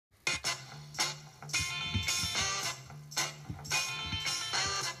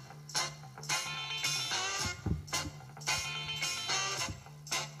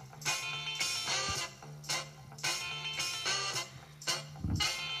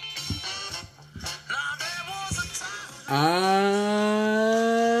And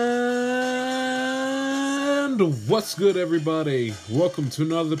what's good, everybody? Welcome to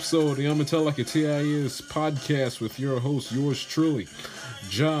another episode of the I'ma Tell Like a TIS podcast with your host, yours truly,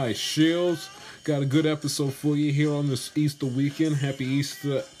 Jai Shields. Got a good episode for you here on this Easter weekend. Happy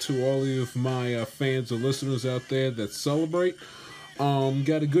Easter to all of my fans and listeners out there that celebrate.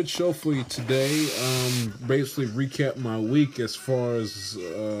 Got a good show for you today. Basically recap my week as far as,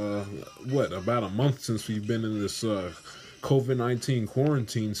 about a month since we've been in this COVID-19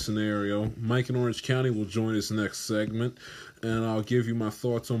 quarantine scenario. Mike in Orange County will join us next segment, and I'll give you my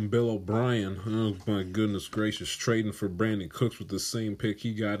thoughts on Bill O'Brien. Oh my goodness gracious, trading for Brandon Cooks with the same pick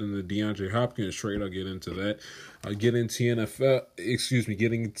he got in the DeAndre Hopkins trade. I'll get into that. I'll get into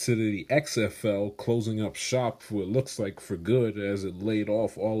getting into the XFL closing up shop for what looks like for good as it laid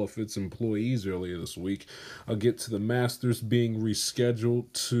off all of its employees earlier this week. I'll get to the Masters being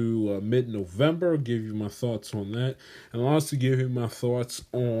rescheduled to mid-November. I'll give you my thoughts on that. And I'll also give you my thoughts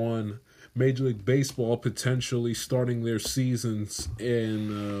on Major League Baseball potentially starting their seasons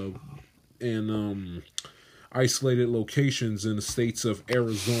in isolated locations in the states of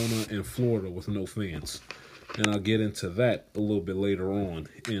Arizona and Florida with no fans. And I'll get into that a little bit later on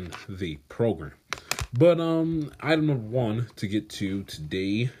in the program. But item number one to get to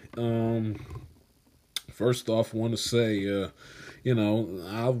today. First off, I want to say,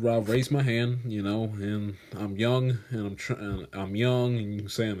 I'll raise my hand, and I'm young, and I'm young, and you can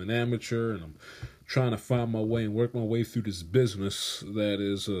say I'm an amateur, and I'm trying to find my way and work my way through this business that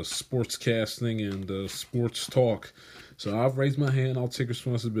is sportscasting and sports talk. So I've raised my hand. I'll take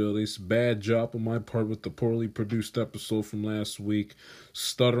responsibility. It's a bad job on my part with the poorly produced episode from last week.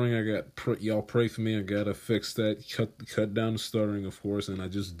 Stuttering, y'all pray for me. I gotta fix that. Cut down the stuttering, of course, and I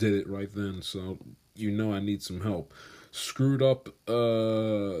just did it right then. So I need some help. Screwed up,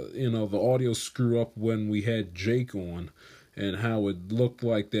 the audio screw up when we had Jake on, and how it looked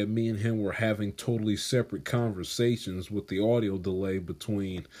like that me and him were having totally separate conversations with the audio delay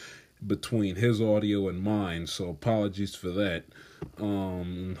between his audio and mine. So apologies for that.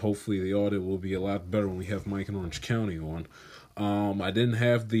 Hopefully the audio will be a lot better when we have Mike in Orange County on. I didn't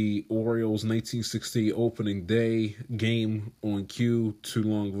have the Orioles 1960 opening day game on cue. Too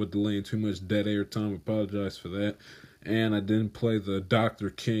long of a delay and too much dead air time. Apologize for that. And I didn't play the Dr.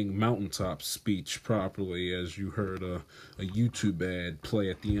 King Mountaintop speech properly, as you heard a YouTube ad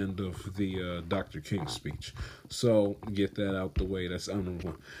play at the end of the Dr. King speech. So, get that out the way. That's item number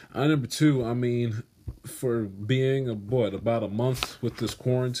one. Item number two, for being about a month with this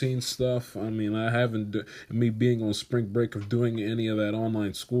quarantine stuff, I haven't, me being on spring break of doing any of that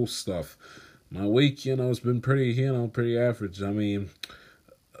online school stuff, my week, it's been pretty average.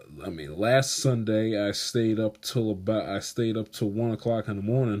 Last Sunday I stayed up till 1 o'clock in the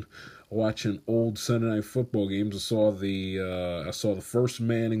morning watching old Sunday night football games. I saw the first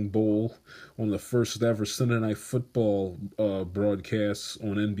Manning Bowl, one of the first ever Sunday night football broadcasts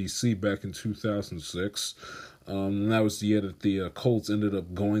on NBC back in 2006. And that was the year that the Colts ended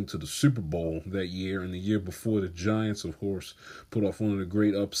up going to the Super Bowl that year. And the year before, the Giants, of course, put off one of the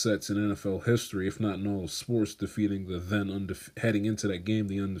great upsets in NFL history, if not in all of sports, defeating the heading into that game,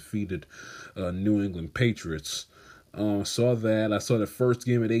 the undefeated New England Patriots. Saw that. I saw the first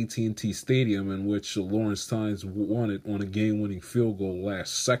game at AT&T Stadium in which Lawrence Tynes won it on a game-winning field goal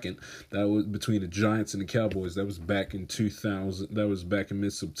last second. That was between the Giants and the Cowboys. That was back in 2000. That was back in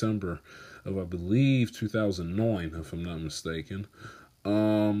mid-September of, I believe, 2009, if I'm not mistaken.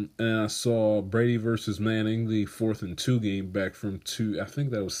 And I saw Brady versus Manning, the 4th and 2 game back from I think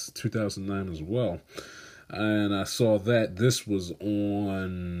that was 2009 as well. And I saw that. This was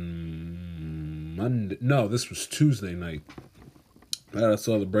on Monday. No, this was Tuesday night. I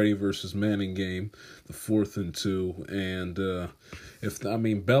saw the Brady versus Manning game, the 4th and 2, and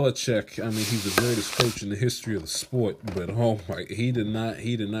Belichick, he's the greatest coach in the history of the sport, but he did not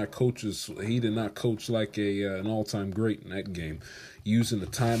coach like an all-time great in that game, using the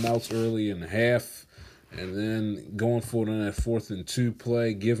timeouts early in the half, and then going for it on that 4th and 2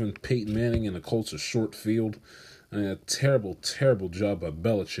 play, giving Peyton Manning and the Colts a short field. A terrible job by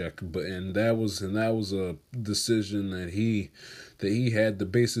Belichick, and that was a decision that he had to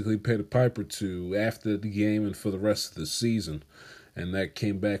basically pay the piper to after the game and for the rest of the season, and that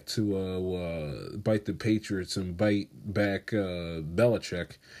came back to bite the Patriots and bite back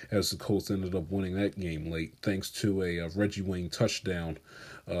Belichick, as the Colts ended up winning that game late thanks to a Reggie Wayne touchdown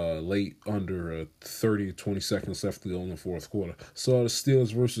late under 30 to 20 seconds left to go in the fourth quarter. Saw the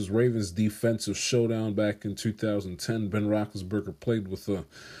Steelers versus Ravens defensive showdown back in 2010. Ben Roethlisberger played with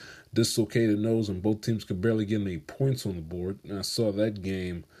dislocated nose, and both teams could barely get any points on the board. And I saw that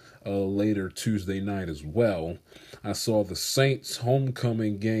game later Tuesday night as well. I saw the Saints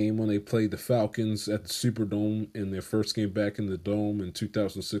homecoming game when they played the Falcons at the Superdome in their first game back in the Dome in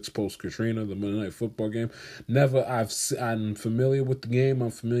 2006 post Katrina, the Monday Night Football game. I'm familiar with the game. I'm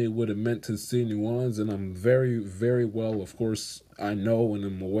familiar with what it meant to the city of New Orleans, and I'm very, very well, of course, I know and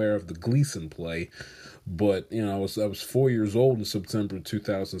am aware of the Gleason play. But I was 4 years old in September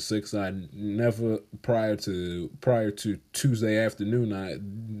 2006. I never prior to Tuesday afternoon, I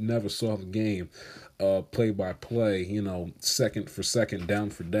never saw the game play by play, second for second, down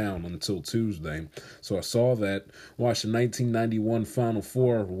for down until Tuesday. So I saw that, watched the 1991 Final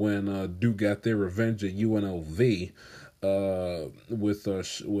Four when Duke got their revenge at UNLV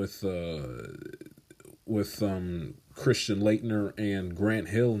with Christian Laettner and Grant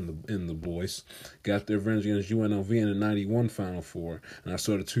Hill in the boys. Got their revenge against UNLV in the 91 Final Four. And I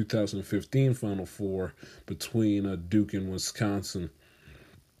saw the 2015 Final Four between Duke and Wisconsin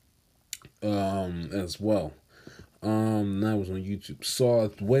as well. That was on YouTube. Saw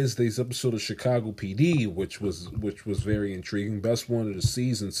Wednesday's episode of Chicago PD, which was very intriguing. Best one of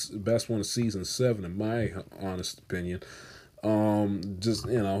season 7, in my honest opinion. Just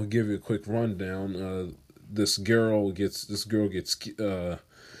give you a quick rundown. This girl gets the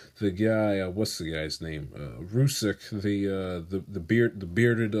guy, what's the guy's name? Rusick, the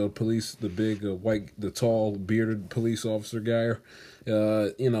bearded police, the big the tall bearded police officer guy.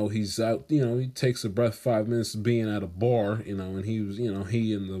 He's out. He takes a breath 5 minutes of being at a bar. And he was,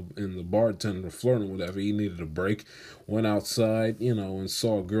 he and the bartender were flirting, whatever. He needed a break. Went outside, and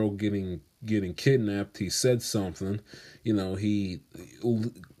saw a girl getting kidnapped. He said something. He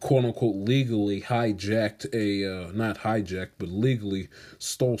quote unquote legally legally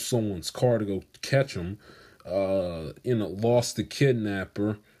stole someone's car to go catch him. Lost the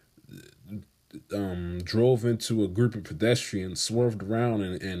kidnapper. Drove into a group of pedestrians, swerved around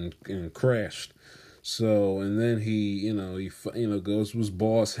and crashed. So, and then he goes to his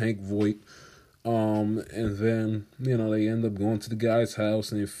boss, Hank Voigt. And then, they end up going to the guy's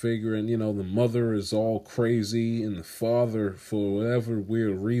house and they figuring, the mother is all crazy and the father, for whatever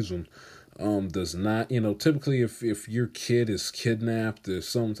weird reason, does not, typically if your kid is kidnapped or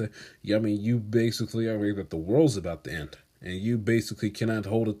something, you basically are worried that the world's about to end. And you basically cannot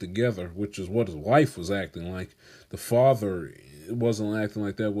hold it together, which is what his wife was acting like. The father wasn't acting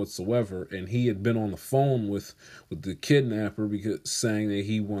like that whatsoever, and he had been on the phone with the kidnapper saying that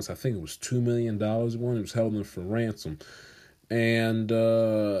he wants, I think it was $2 million. He was held in for ransom, and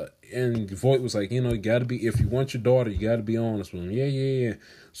Voight was like, you got to be, if you want your daughter, you got to be honest with him. Yeah.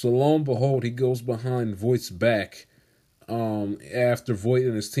 So lo and behold, he goes behind Voight's back. After Voight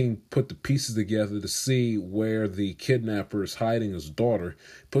and his team put the pieces together to see where the kidnapper is hiding his daughter,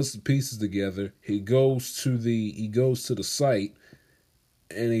 puts the pieces together. He goes to the site,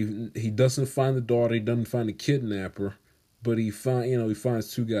 and he doesn't find the daughter. He doesn't find the kidnapper, but he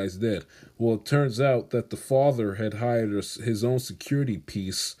finds two guys dead. Well, it turns out that the father had hired his own security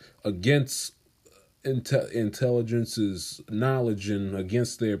piece against intelligence's knowledge and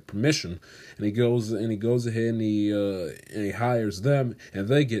against their permission, and he goes ahead and he hires them, and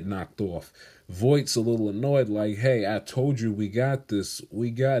they get knocked off. Voight's a little annoyed, like, hey, I told you we got this,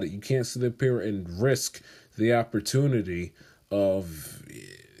 we got it. You can't sit up here and risk the opportunity of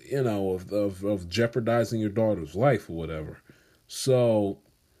of jeopardizing your daughter's life or whatever. So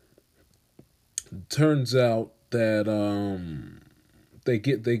turns out that they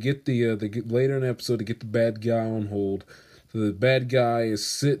get later in the episode, to get the bad guy on hold. So the bad guy is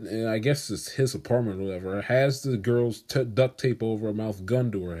sitting, and I guess it's his apartment or whatever, has the girl's duct tape over her mouth,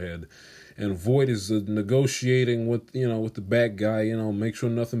 gun to her head, and Voight is negotiating with the bad guy, make sure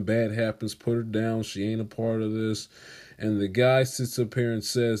nothing bad happens, put her down, she ain't a part of this. And the guy sits up here and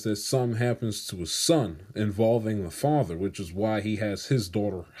says that something happens to his son involving the father, which is why he has his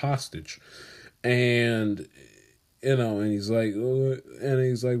daughter hostage. And and he's like, well,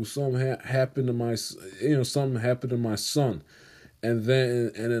 something happened to my, something happened to my son. And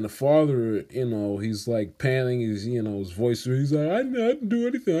then the father, he's like panning, his voice, he's like, I didn't do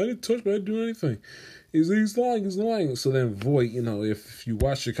anything, I didn't touch, I didn't do anything. He's lying. So then Voight, if you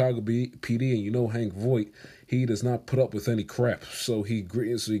watch Chicago PD and Hank Voight, he does not put up with any crap. So he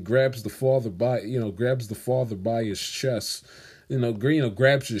grabs the father by his chest,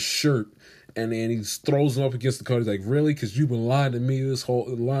 grabs his shirt, and then he throws him up against the car. He's like, really? Because you've been lying to me this whole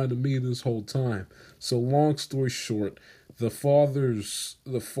time. So long story short, the father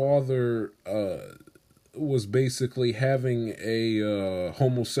was basically having a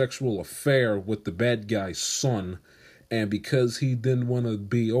homosexual affair with the bad guy's son, And because he didn't want to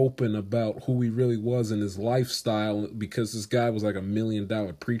be open about who he really was and his lifestyle, because this guy was like $1 million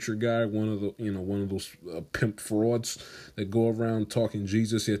preacher guy, one of those pimp frauds that go around talking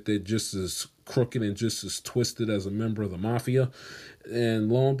Jesus, yet they're just as crooked and just as twisted as a member of the mafia.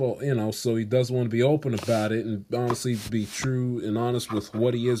 And lo and behold, so he doesn't want to be open about it and honestly be true and honest with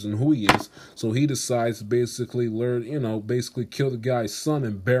what he is and who he is. So he decides to basically basically kill the guy's son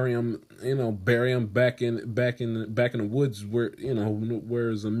and bury him back in the woods where his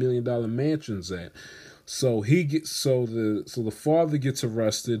 $1 million mansion's at. So the father gets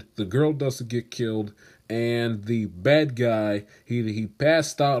arrested, the girl doesn't get killed, and the bad guy he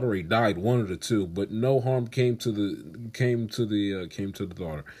passed out or he died, one of the two, but no harm came to the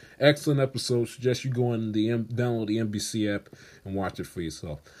daughter. Excellent episode. Suggest you go on download the NBC app and watch it for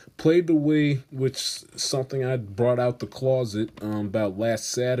yourself. Played the Wii, which something I brought out the closet about last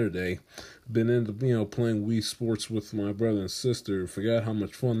Saturday. Been into playing Wii Sports with my brother and sister. Forgot how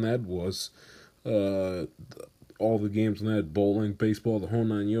much fun that was. All the games in that, bowling, baseball, the whole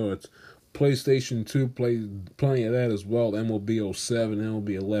 9 yards. PlayStation 2 played plenty of that as well. MLB 07, MLB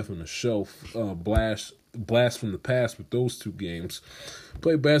 11, the show. Blast from the past with those two games.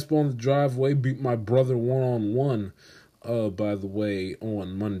 Played basketball on the driveway. Beat my brother 1-on-1. By the way,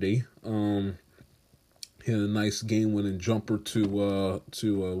 on Monday. Hit a nice game-winning jumper to win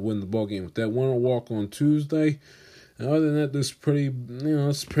the ball game with that. Went on a walk on Tuesday. And other than that, it's pretty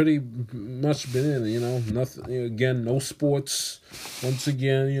much been in, nothing, again, no sports. Once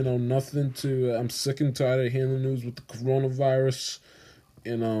again, nothing to, I'm sick and tired of hearing the news with the coronavirus.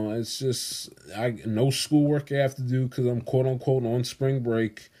 It's just, no schoolwork I have to do because I'm quote-unquote on spring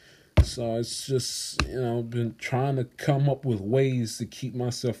break. So it's just, been trying to come up with ways to keep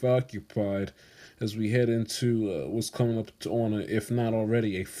myself occupied as we head into what's coming up on, if not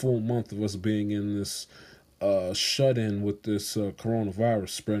already, a full month of us being in this shut in with this coronavirus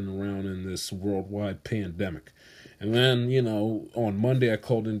spreading around in this worldwide pandemic. And then, on Monday I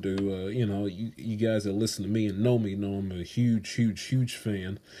called into, you guys that listen to me and know me know I'm a huge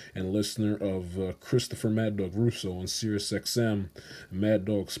fan and listener of Christopher Mad Dog Russo on Sirius XM, Mad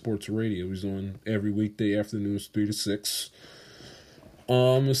Dog Sports Radio. He's on every weekday afternoons 3 to 6.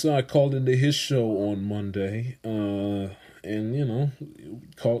 And so I called into his show on Monday, and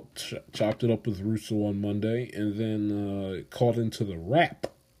chopped it up with Russo on Monday, and then called into the rap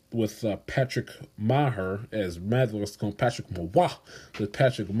with Patrick Maher, as Mad Dog's called Patrick Mawa, with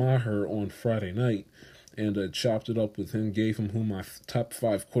Patrick Maher on Friday night, and chopped it up with him, gave him who my top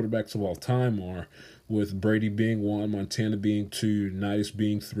 5 quarterbacks of all time are, with Brady being 1, Montana being 2, Nice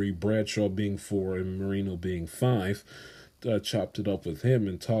being 3, Bradshaw being 4, and Marino being 5. Chopped it up with him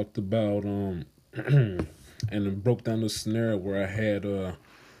and talked about and then broke down the scenario where I had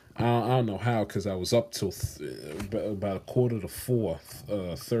I don't know how, because I was up till about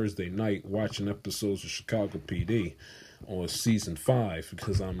 3:45 Thursday night watching episodes of Chicago PD on season 5,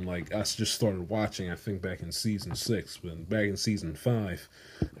 because I just started watching, I think, back in season 6, but back in season 5,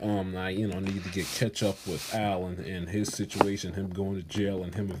 I need to catch up with Al and his situation, him going to jail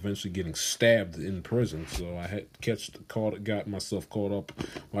and him eventually getting stabbed in prison. So I had got myself caught up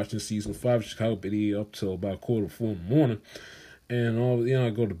watching season 5 of Chicago PD up till about 3:45 in the morning. And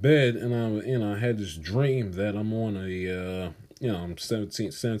I go to bed, and I had this dream that I'm on a I'm 17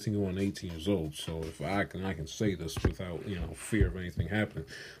 going 18 years old. So if I can say this without fear of anything happening.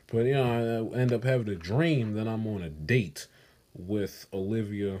 But I end up having a dream that I'm on a date with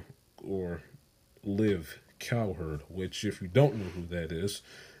Olivia, or Liv Cowherd, which, if you don't know who that is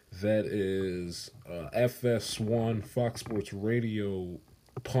FS1 Fox Sports Radio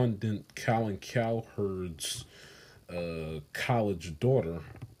pundit Colin Cowherd's college daughter,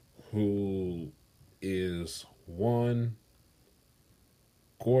 who is one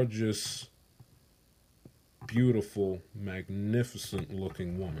gorgeous, beautiful, magnificent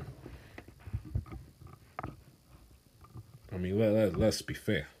looking woman. I mean, let's be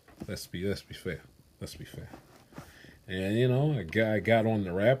fair. Let's be fair. And I got on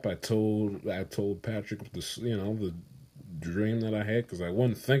the rap. I told Patrick the dream that I had, because I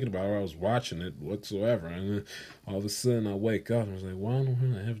wasn't thinking about it. I was watching it whatsoever, and then all of a sudden I wake up and I was like, "Why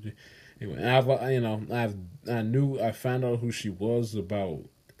don't I have to?" Anyway, I found out who she was about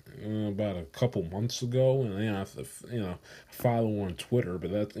a couple months ago, and I follow her on Twitter,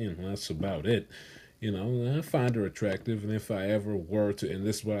 but that's about it. I find her attractive, and if I ever were to, and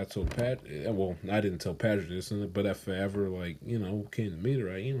this is what I told Pat, well, I didn't tell Patrick this, but if I ever came to meet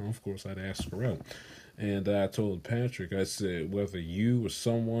her, of course I'd ask her out. And I told Patrick, I said, whether you or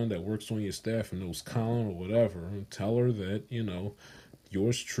someone that works on your staff and knows Colin or whatever, tell her that,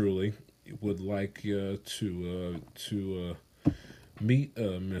 yours truly would like to meet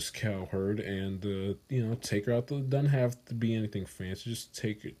Miss Cowherd and take her out. Doesn't have to be anything fancy. Just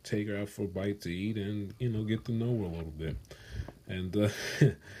take her out for a bite to eat and get to know her a little bit. And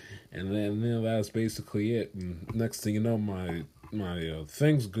and then that's basically it. And next thing you know, my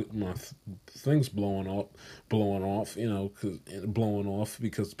things blowing off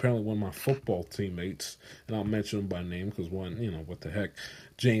because apparently one of my football teammates, and I'll mention him by name because what the heck,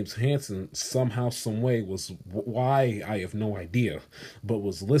 James Hansen, somehow some way was, why I have no idea, but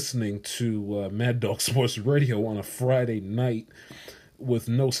was listening to Mad Dog Sports Radio on a Friday night with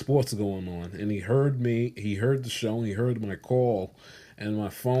no sports going on, and he heard the show, and he heard my call, and my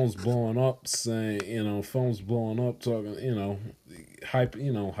phone's blowing up, saying, talking, hype,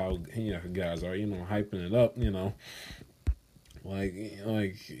 how guys are, hyping it up,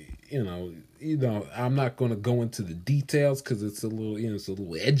 I'm not going to go into the details because it's a little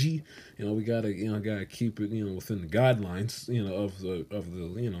edgy. We gotta keep it, within the guidelines, of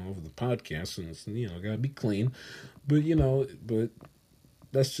the podcast, and it's, gotta be clean, but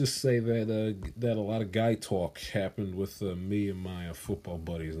let's just say that a lot of guy talk happened with me and my football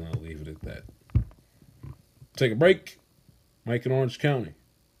buddies, and I'll leave it at that. Take a break. Mike in Orange County,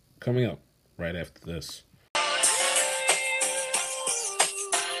 coming up right after this.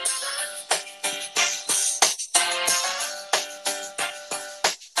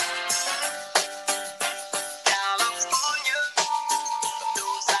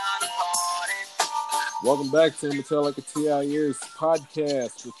 Welcome back to Metallica TI Years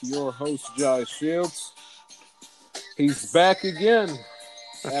podcast with your host, Josh Shields. He's back again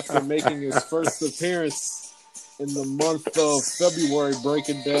after making his first appearance in the month of February,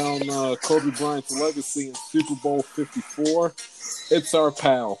 breaking down Kobe Bryant's legacy in Super Bowl 54. It's our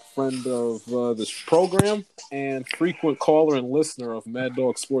pal, friend of this program, and frequent caller and listener of Mad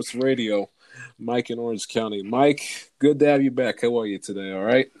Dog Sports Radio, Mike in Orange County. Mike, good to have you back. How are you today? All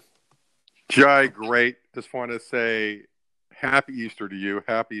right? Jai, great. Just want to say happy Easter to you.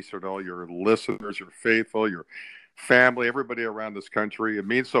 Happy Easter to all your listeners, your faithful, your family, everybody around this country. It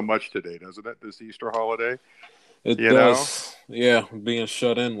means so much today, doesn't it, this Easter holiday? It does. Yeah, being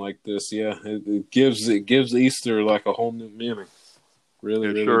shut in like this, yeah. It gives Easter like a whole new meaning.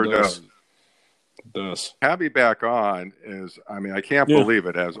 Really sure does. It does. Have me back on is, I can't believe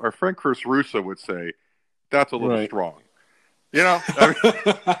it. As our friend Chris Russo would say, that's a little strong.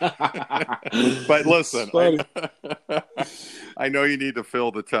 But listen, I know you need to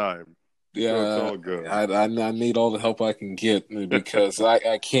fill the time. Yeah, so it's all good. I need all the help I can get because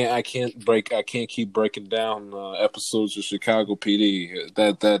I can't keep breaking down episodes of Chicago PD.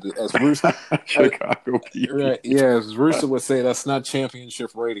 That as Bruce Chicago PD, right? Yeah, as Russo would say, that's not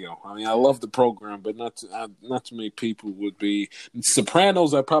championship radio. I love the program, but not too many people would be.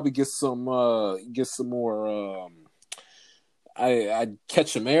 Sopranos, I probably get some more. I'd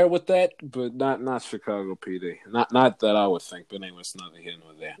catch some air with that, but not Chicago PD. Not that I would think, but anyway, it's neither here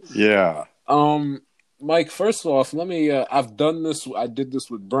nor there. Yeah. Mike, first off, let me. I've done this. I did this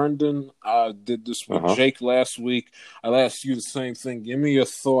with Brendan. I did this with Jake last week. I'll ask you the same thing. Give me your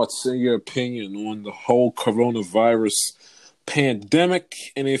thoughts and your opinion on the whole coronavirus pandemic,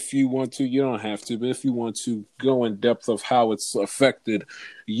 and if you want to, you don't have to, but if you want to, go in depth of how it's affected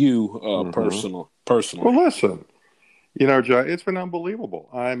you personally. Well, listen. Jai, it's been unbelievable.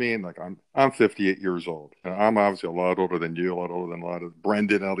 I'm 58 years old. I'm obviously a lot older than you, a lot older than a lot of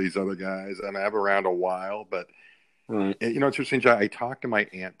Brendan and all these other guys. I've been around a while, but it's interesting, Jai. I talked to my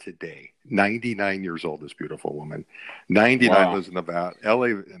aunt today, 99 years old, this beautiful woman. 99, lives in Nevada, LA,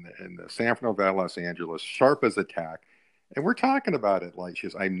 in the San Fernando Valley, Los Angeles, sharp as a tack. And we're talking about it like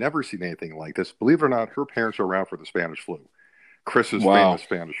I've never seen anything like this. Believe it or not, her parents are around for the Spanish flu. Chris's famous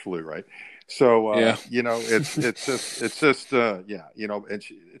Spanish flu, right? So, it's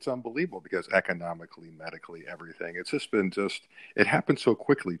unbelievable because economically, medically, everything. It's just been it happened so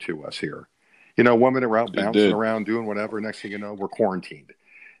quickly to us here. 1 minute we're out bouncing around, doing whatever. Next thing you know, we're quarantined.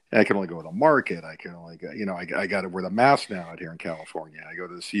 I can only go to the market. I can only go, I got to wear the mask now out here in California. I go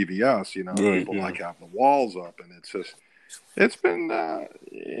to the CVS, people like have the walls up, and it's been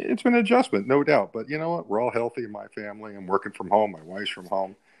an adjustment, no doubt. But you know what? We're all healthy in my family. I'm working from home. My wife's from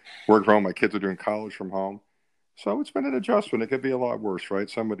home. Working from home. My kids are doing college from home. So it's been an adjustment. It could be a lot worse, right?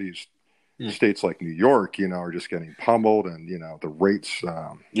 Some of these states like New York, are just getting pummeled, and the rates. New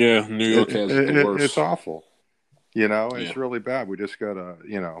York has the worst. It's awful. It's really bad. We just got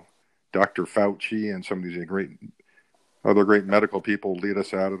Dr. Fauci and some of these other great medical people lead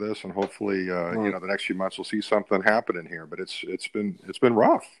us out of this, and hopefully, the next few months we'll see something happening here. But it's been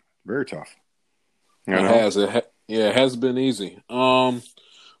rough, very tough. It has. It has been easy.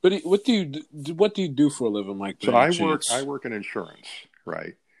 But what do you do for a living, Mike? So I work in insurance,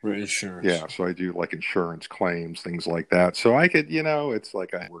 right? For insurance. Yeah, so I do like insurance claims, things like that. So I could, it's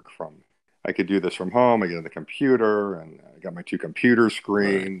like I could do this from home. I get on the computer, and I got my two computer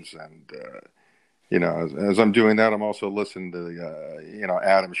screens, right. And as I'm doing that, I'm also listening to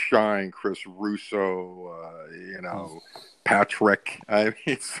Adam Shine, Chris Russo, Patrick. I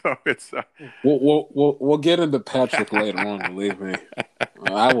mean, so it's we'll get into Patrick later on. Believe me,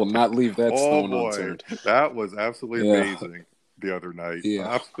 I will not leave that stone unturned. That was absolutely amazing the other night. Yeah,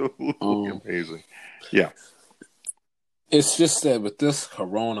 absolutely amazing. Yeah. It's just that with this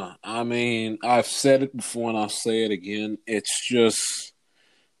corona, I mean, I've said it before and I'll say it again. It's just,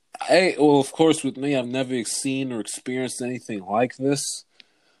 of course, with me, I've never seen or experienced anything like this.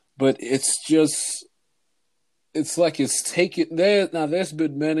 But it's just, it's like it's taken there. Now, there's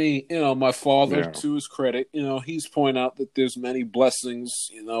been many, my father, to his credit, he's pointed out that there's many blessings,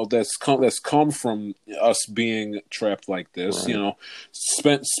 that's come from us being trapped like this, right.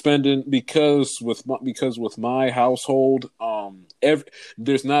 Spending because with my household,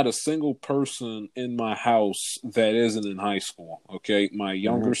 there's not a single person in my house that isn't in high school. Okay. My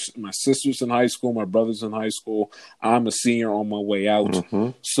my sister's in high school, my brother's in high school. I'm a senior on my way out.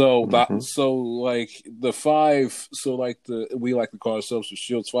 So the five. So we like to call ourselves the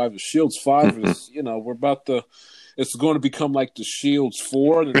Shields 5. The Shields 5 is, it's going to become like the Shields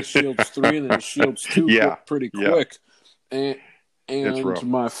 4, and the Shields 3, and then the Shields 2 pretty quick. And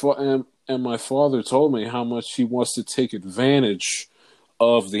my father told me how much he wants to take advantage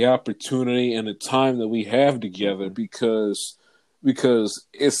of the opportunity and the time that we have together because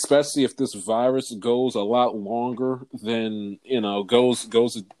especially if this virus goes a lot longer than,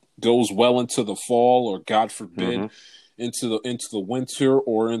 goes well into the fall, or God forbid, into the winter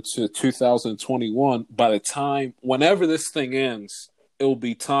or into 2021. By the time, whenever this thing ends, it will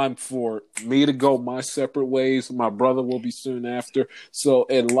be time for me to go my separate ways. My brother will be soon after. So,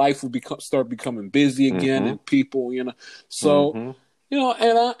 and life will start becoming busy again, and people, So,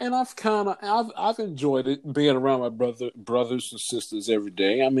 and I've enjoyed it being around my brothers and sisters every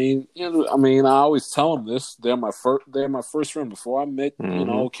day. I mean, I always tell them this. They're my first friend. Before I met,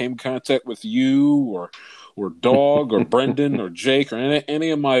 came in contact with you or Dog or Brendan or Jake or any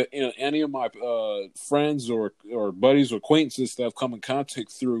of my friends or buddies or acquaintances that I've come in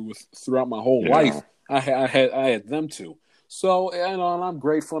contact throughout my whole life. I had them too. So, and I'm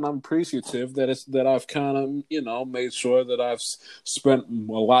grateful and I'm appreciative that I've kind of, made sure that I've spent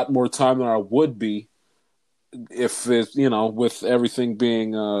a lot more time than I would be if it's, with everything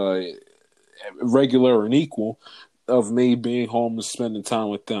being regular and equal, of me being home and spending time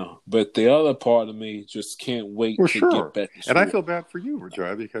with them. But the other part of me just can't wait to get back to school. And I feel bad for you,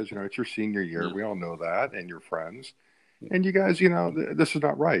 Rajai, because, it's your senior year. We all know that, and your friends. And you guys, this is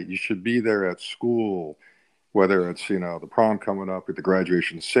not right. You should be there at school. Whether it's, the prom coming up, with the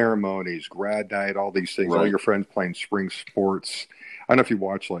graduation ceremonies, grad night, all these things, all your friends playing spring sports. I don't know if you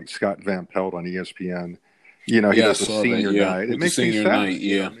watch like Scott Van Pelt on ESPN. He does a senior night. It makes me sad.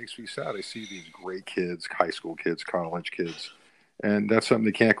 It makes me sad. I see these great kids, high school kids, college kids. And that's something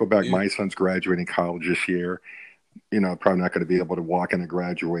that can't go back. My son's graduating college this year. Probably not going to be able to walk into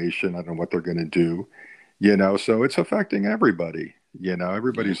graduation. I don't know what they're going to do. So it's affecting everybody.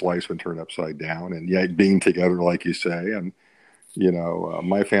 Everybody's life's been turned upside down, and yet being together, like you say, and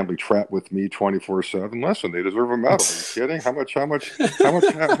my family trapped with me 24/7. Listen, they deserve a medal. Are you kidding? How much? I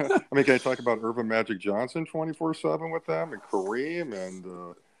mean, can I talk about Irvin Magic Johnson 24/7 with them, and Kareem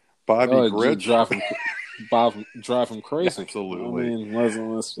and Bobby Grich? Drive him crazy. Absolutely. I mean,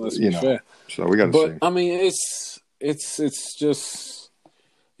 let's be fair. So we got to see. I mean, it's just.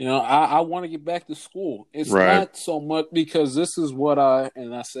 I want to get back to school. It's not so much because this is what I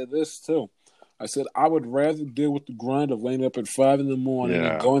said this too. I said I would rather deal with the grind of laying up at 5 a.m.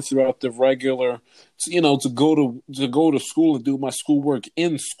 and going throughout the regular, to go to school and do my schoolwork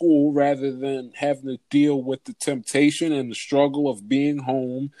in school rather than having to deal with the temptation and the struggle of being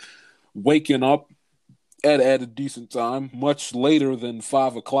home, waking up at a decent time, much later than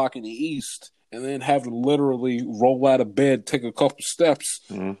 5 o'clock in the East. And then having to literally roll out of bed, take a couple steps,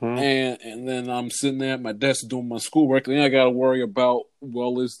 and then I'm sitting there at my desk doing my schoolwork. And then I got to worry about,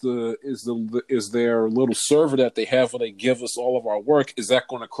 is their little server that they have where they give us all of our work, is that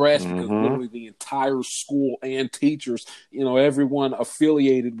going to crash? Because literally the entire school and teachers, everyone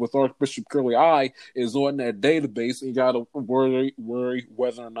affiliated with Archbishop Curly I is on that database, and you got to worry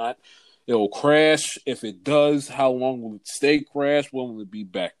whether or not it'll crash. If it does, how long will it stay crashed? When will it be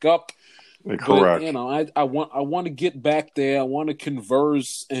back up? But Correct. I want to get back there. I want to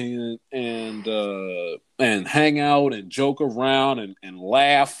converse and hang out and joke around and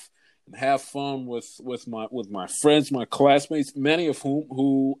laugh and have fun with my friends, my classmates, many of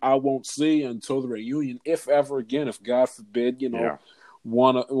who I won't see until the reunion, if ever again. If God forbid, Yeah.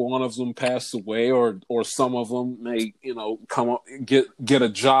 one of them pass away, or some of them may come up, get a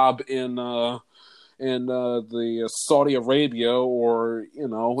job in the Saudi Arabia, or in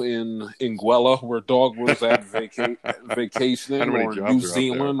Guella where Dog was at How vacationing, many or New jobs are out there?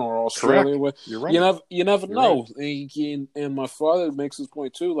 Zealand or Australia. Correct. Where You're right. you never You're right. know. And my father makes this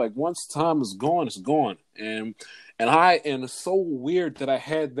point too. Like, once time is gone, it's gone. And it's so weird that I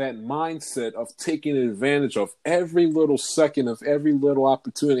had that mindset of taking advantage of every little second of every little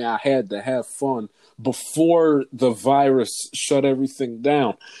opportunity I had to have fun before the virus shut everything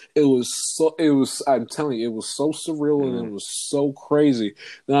down. I'm telling you, it was so surreal and it was so crazy.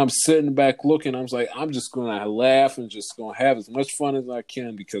 Then I'm sitting back looking, I was like, I'm just gonna laugh and just gonna have as much fun as I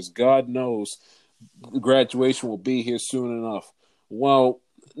can, because God knows graduation will be here soon enough. Well,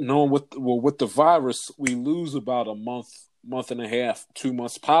 knowing with the virus, we lose about a month and a half, 2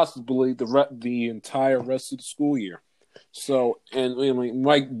 months, possibly the entire rest of the school year. So, and I mean,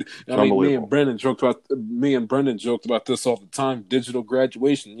 me and Brendan joked about this all the time. Digital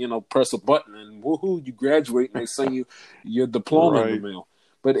graduation, press a button and woohoo, you graduate, and they send you your diploma in the mail.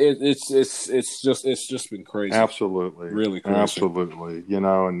 But it's just been crazy. Absolutely, really crazy. Absolutely.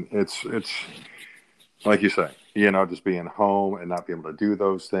 And it's like you say, just being home and not being able to do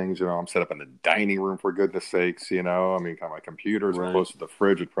those things. I'm set up in the dining room, for goodness sakes. I mean, my computer's close to the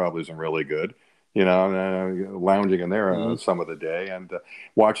fridge. It probably isn't really good. Lounging in there some of the day and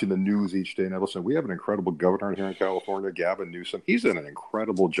watching the news each day. Now, listen, we have an incredible governor here in California, Gavin Newsom. He's done an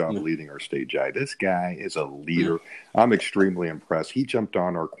incredible job leading our state, Jai. This guy is a leader. I'm extremely impressed. He jumped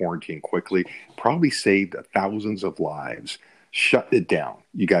on our quarantine quickly, probably saved thousands of lives. Shut it down.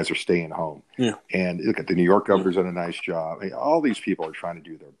 You guys are staying home. Yeah. And look at the New York governor's done a nice job. I mean, all these people are trying to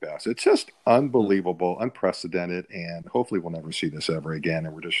do their best. It's just unbelievable, unprecedented, and hopefully we'll never see this ever again.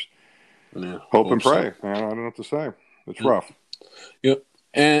 And we're just hope and pray. I don't know what to say. It's rough. Yep.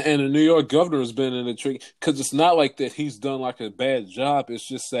 And the New York governor has been in a trick, because it's not like that he's done like a bad job. It's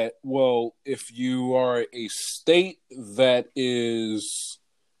just that, well, if you are a state that is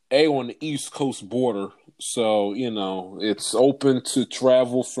on the East Coast border, so it's open to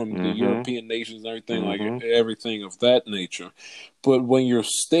travel from the European nations and everything, like everything of that nature. But when your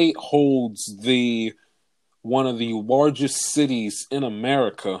state holds one of the largest cities in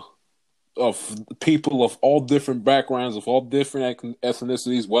America, of people of all different backgrounds, of all different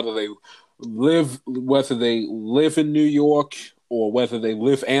ethnicities, whether they live in New York, or whether they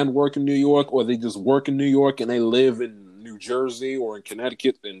live and work in New York, or they just work in New York and they live in New Jersey or in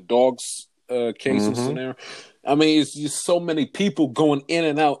Connecticut, in Dog's case and scenario. I mean, it's just so many people going in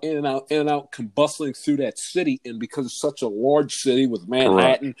and out, combusting through that city. And because it's such a large city with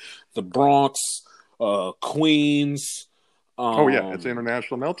Manhattan, the Bronx, Queens. It's an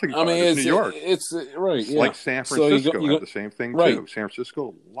international melting pot. I mean, it's New York. It's right. It's like San Francisco had the same thing too. San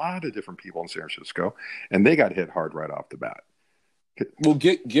Francisco, a lot of different people in San Francisco, and they got hit hard right off the bat. Well,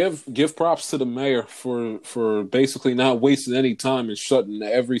 give props to the mayor for basically not wasting any time and shutting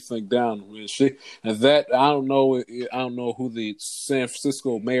everything down. I don't know who the San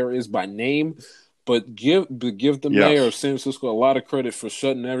Francisco mayor is by name, but give the mayor of San Francisco a lot of credit for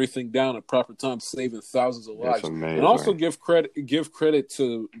shutting everything down at proper time, saving thousands of lives. And also give credit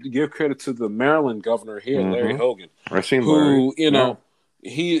to the Maryland governor here, Larry Hogan, who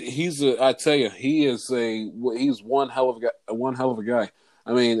he's one hell of a guy.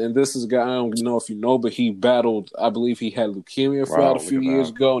 I mean, and this is a guy, I don't know if you know, but he battled, I believe he had leukemia a few years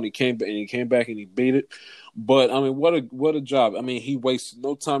ago, and he came back and he beat it. But I mean, what a job. I mean, he wasted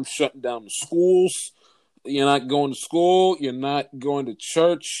no time shutting down the schools. You're not going to school, you're not going to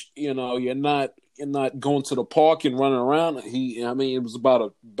church, you're not going to the park and running around. It was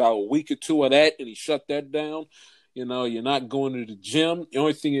about a week or two of that, and he shut that down. You're not going to the gym. The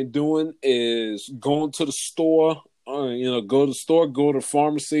only thing you're doing is going to the store, go to the store, go to the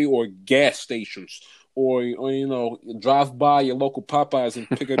pharmacy or gas stations, or drive by your local Popeyes and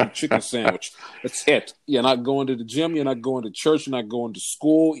pick up your chicken sandwich. That's it. You're not going to the gym. You're not going to church. You're not going to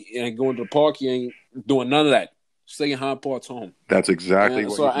school. You ain't going to the park. You ain't doing none of that. Stay your hind parts home. That's exactly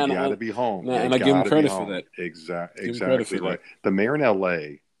what you got to be home. And I give him credit for that. Exactly right. The mayor in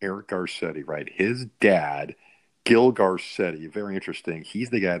L.A., Eric Garcetti, right? His dad, Gil Garcetti, very interesting. He's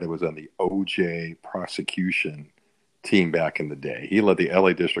the guy that was on the O.J. prosecution team back in the day. He led the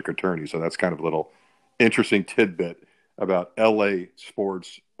L.A. district attorney, so that's kind of a little interesting tidbit about L.A.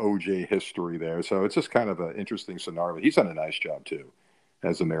 sports OJ history there. So it's just kind of an interesting scenario. He's done a nice job too,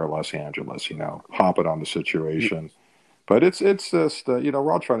 as the mayor of Los Angeles. Hopping on the situation. But it's just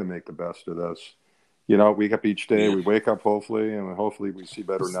we're all trying to make the best of this. We wake up each day. We wake up hopefully we see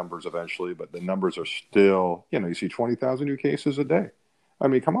better numbers eventually. But the numbers are still, you see 20,000 new cases a day. I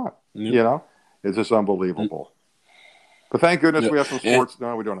mean, come on, it's just unbelievable. But thank goodness we have some sports.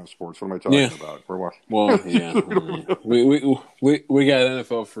 No, we don't have sports. What am I talking about? We're watching. Well, yeah, we got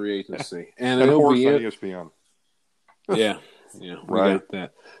NFL free agency, and it'll be on ESPN. Yeah, we got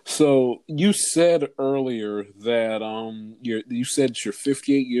that. So you said earlier that you said you're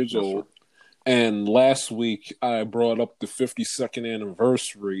 58 years old, and last week I brought up the 52nd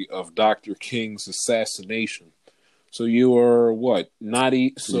anniversary of Dr. King's assassination. So you are what?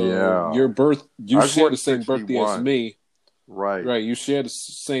 Your birth. You share the same birthday as me. Right. You share the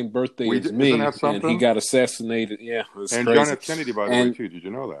same birthday as me, and he got assassinated. Yeah, it was and crazy. John F. Kennedy, by the way, too. Did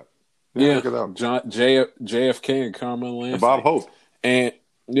you know that? Yeah, look it up. JFK and Carmel Lansing. And Bob Hope. And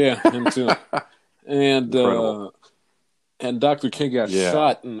him too. And Dr. King got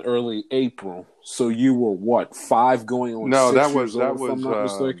shot in early April. So you were what, 5 going on? No, 6 that was years old, if I'm not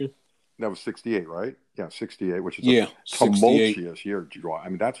mistaken. That was 68, right? Yeah, 68, which is a tumultuous year. I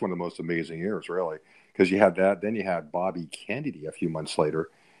mean, that's one of the most amazing years, really, because you had that. Then you had Bobby Kennedy a few months later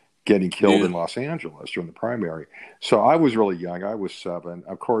getting killed in Los Angeles during the primary. So I was really young. I was 7.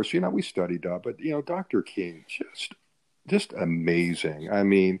 Of course, we studied up, but Dr. King just amazing. I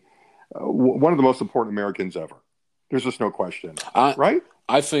mean, one of the most important Americans ever. There's just no question, right?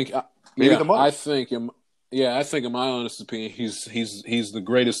 I think maybe the most. I think in my honest opinion, he's the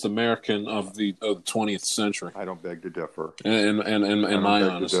greatest American of the 20th century. I don't beg to differ. In my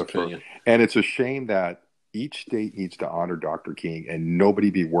honest opinion, and it's a shame that each state needs to honor Dr. King and nobody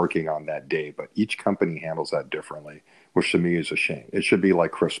be working on that day, but each company handles that differently, which to me is a shame. It should be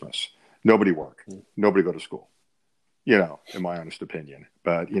like Christmas. Nobody work. Nobody go to school, in my honest opinion.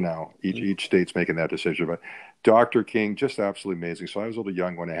 But, each state's making that decision. But Dr. King, just absolutely amazing. So I was a little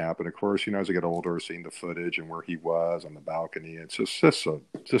young when it happened. Of course, as I get older, seeing the footage and where he was on the balcony, it's just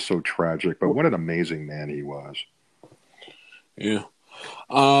so tragic. But what an amazing man he was. Yeah.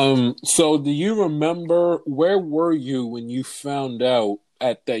 So do you remember, where were you when you found out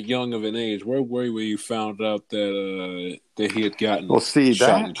at that young of an age? Where were you when you found out that he had gotten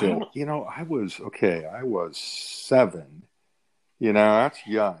shot and killed? I was 7. That's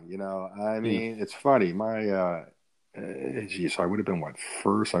young. I mean, it's funny. My, I would have been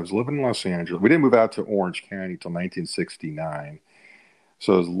first? I was living in Los Angeles. We didn't move out to Orange County until 1969.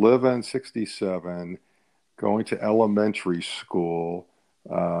 So I was living 67, going to elementary school.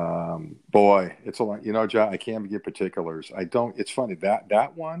 Boy, it's a lot. John, I can't give particulars. It's funny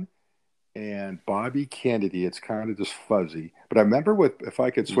that one and Bobby Kennedy, it's kind of just fuzzy. But I remember if I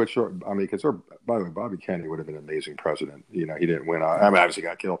could switch, because by the way, Bobby Kennedy would have been an amazing president. He didn't win. Obviously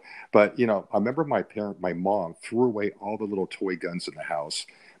got killed. But, I remember my mom threw away all the little toy guns in the house,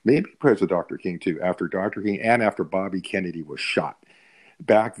 maybe because of Dr. King too, after Dr. King and after Bobby Kennedy was shot.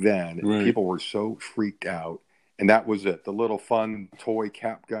 Back then, people were so freaked out. And that was it. The little fun toy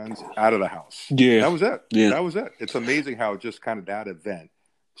cap guns out of the house. Yeah. That was it. Yeah. That was it. It's amazing how just kind of that event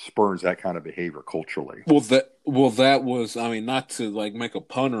spurs that kind of behavior culturally. Well, that was, not to make a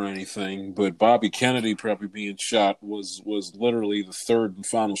pun or anything, but Bobby Kennedy probably being shot was literally the third and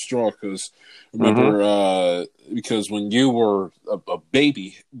final straw. Because remember, because when you were a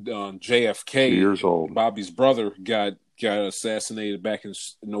baby, JFK, years old, Bobby's brother got assassinated back in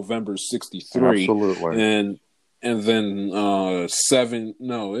November '63. Absolutely. And then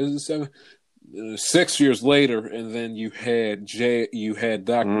 6 years later, and then you had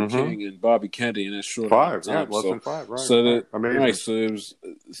Dr. King and Bobby Kennedy in that short 5, time. Less than 5, right? So amazing. So it was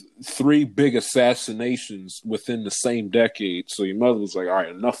 3 big assassinations within the same decade. So your mother was like, "All right,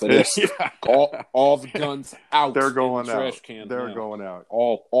 enough of this. all the guns out. They're going the trash can. They're going out.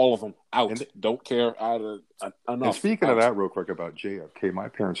 All of them out. Don't care. Enough." And speaking of that, real quick about JFK, my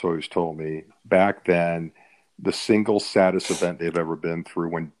parents always told me back then, the single saddest event they've ever been through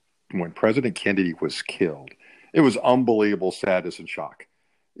when President Kennedy was killed, it was unbelievable sadness and shock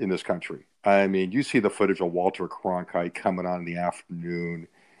in this country. I mean, you see the footage of Walter Cronkite coming on in the afternoon,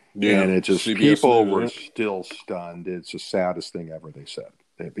 and it just, people were still stunned. It's the saddest thing ever, they said.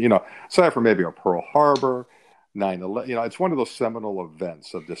 Aside from maybe a Pearl Harbor, 9/11, it's one of those seminal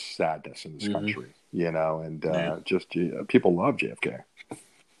events of this sadness in this country, and people love JFK.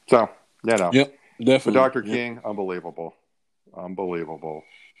 So, Yep. Definitely. But Dr. King, unbelievable.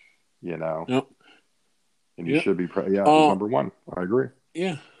 Yep. And you should be, number one. I agree.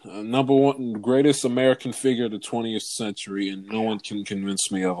 Yeah, number one, greatest American figure of the 20th century, and no one can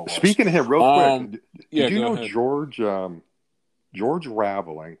convince me otherwise. Speaking of him, real quick, did you go know ahead. George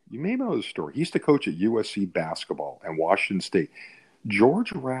Raveling? You may know the story. He used to coach at USC basketball and Washington State.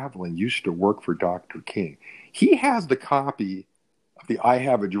 George Raveling used to work for Dr. King. He has the copy of the "I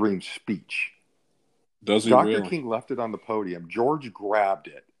Have a Dream" speech. Does he Dr. really? King left it on the podium. George grabbed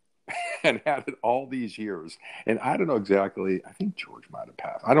it and had it all these years. And I don't know exactly. I think George might have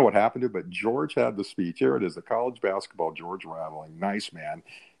passed. I don't know what happened to it, but George had the speech. Here it is, the college basketball George Raveling. Nice man.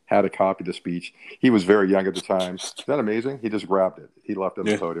 Had a copy of the speech. He was very young at the time. Is that amazing? He just grabbed it. He left it on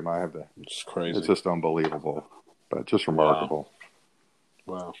the podium. I have to. It's crazy. It's just unbelievable, but just remarkable.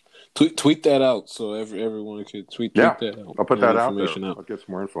 Wow. Tweet that out so everyone can tweet that out. I'll put that out there. I'll get some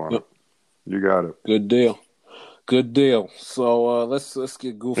more info on it. You got it. Good deal. So let's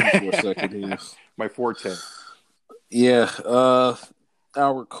get goofy for a second here. My forte. Yeah.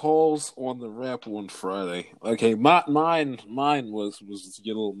 Our calls on the rap one Friday. Okay, mine was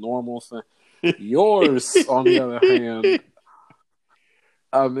your little normal thing. Yours, on the other hand,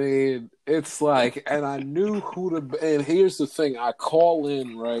 I mean, it's like, and I knew who to. And here's the thing: I call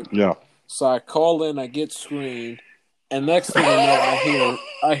in, right? Yeah. So I call in, I get screened, and next thing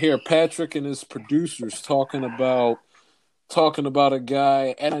I hear Patrick and his producers talking about a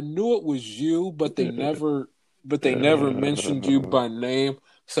guy, and I knew it was you, but they never mentioned you by name.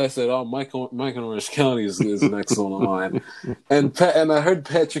 So I said, "Oh, Mike in Orange County is next on the line," and I heard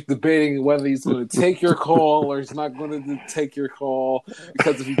Patrick debating whether he's going to take your call or he's not going to take your call,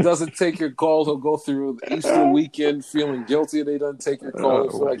 because if he doesn't take your call, he'll go through the Easter weekend feeling guilty that he doesn't take your call.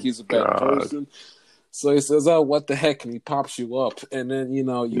 He'll feel like he's a bad person. So he says, "Oh, what the heck?" and he pops you up, and then you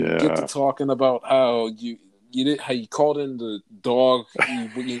get to talking about how you called in the dog.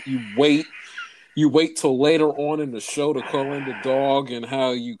 You wait. You wait till later on in the show to call in the dog, and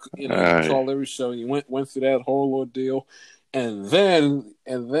how you call every show. You went through that whole ordeal, and then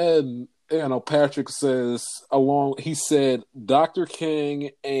Patrick says he said Dr.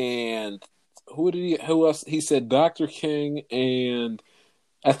 King and who else? He said Dr. King and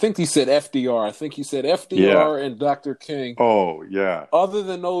I think he said FDR. I think he said FDR and Dr. King. Oh, yeah. Other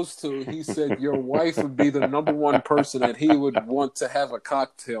than those two, he said your wife would be the number one person that he would want to have a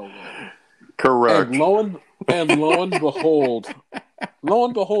cocktail with. Correct. And lo and behold,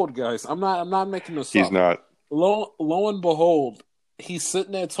 guys, I'm not making this up. He's not. Lo and behold, he's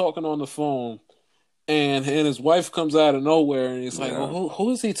sitting there talking on the phone, and his wife comes out of nowhere, and he's like, well, who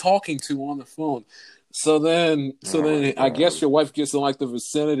is he talking to on the phone? So then I guess your wife gets in like the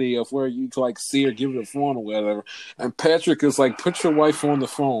vicinity of where you like see her give her the phone or whatever, and Patrick is like, put your wife on the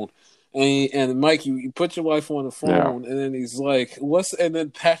phone. And Mike, you put your wife on the phone, and then he's like, and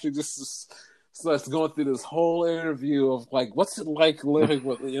then Patrick just starts going through this whole interview of like, what's it like living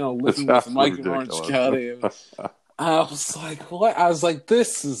with with Mike in Orange County? I was like, what? I was like,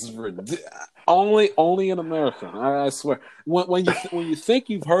 this is ridiculous. Only in America. I swear. When you think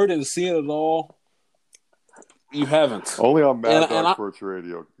you've heard and seen it all, you haven't. Only on Mad Dog Sports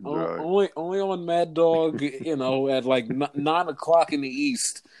Radio. Only on Mad Dog. At like 9:00 in the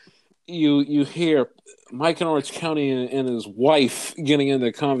East. You hear Mike in Orange County and his wife getting into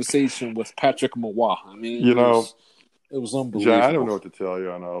a conversation with Patrick Mawa. I mean, it was unbelievable. John, I don't know what to tell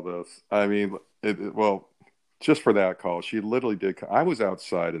you on all this. I mean, just for that call, she literally did. I was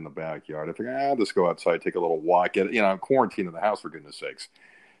outside in the backyard. I figured, I'll just go outside, take a little walk. I'm quarantined in the house, for goodness sakes.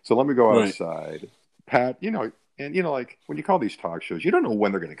 So let me go outside. Pat, like when you call these talk shows, you don't know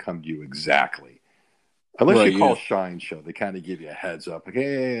when they're going to come to you exactly. Unless you call Shine Show, they kind of give you a heads up. Like,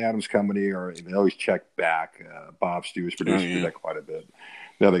 hey, Adam's coming here. Or they always check back. Bob Stewart, producer, did that quite a bit.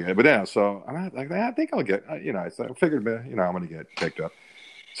 The other guy. But yeah, so I'm like, I think I'll get, I figured, I'm going to get picked up.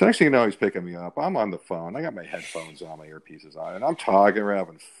 So next thing you know, he's picking me up. I'm on the phone. I got my headphones on, my earpieces on, and I'm talking, we're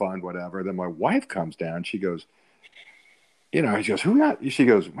having fun, whatever. Then my wife comes down. She goes, she goes, who not? She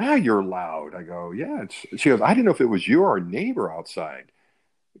goes, wow, you're loud. I go, yeah. She goes, I didn't know if it was you or a neighbor outside.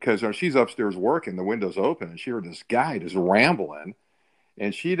 Because she's upstairs working, the window's open, and she heard this guy just rambling,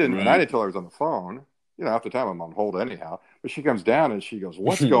 and she didn't. And I didn't tell her I was on the phone. Half the time I'm on hold anyhow. But she comes down and she goes,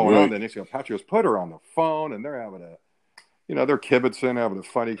 "What's going on?" Then next thing, Patrick goes, "Put her on the phone," and they're having they're kibitzing, having a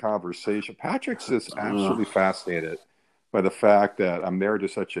funny conversation. Patrick's just absolutely fascinated by the fact that I'm married to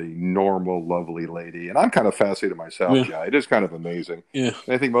such a normal, lovely lady. And I'm kind of fascinated myself, Jai. It is kind of amazing. Yeah.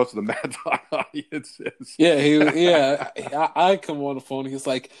 And I think most of the Mad Dog audience is. I come on the phone. He's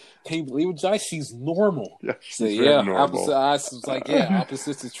like, can you believe it, Jai? She's normal. Yeah, she's normal. I was like,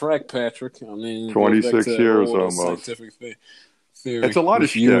 opposites attract, Patrick. I mean, 26 years almost. Scientific thing. theory. It's a lot of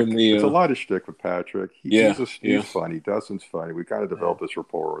shtick. It's a lot of shtick with Patrick. He's funny. Dustin's funny. We kind of developed this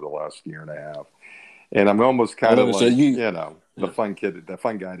rapport over the last year and a half. And I'm almost kind of like, the fun kid, the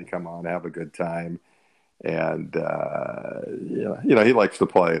fun guy to come on, have a good time. And, he likes to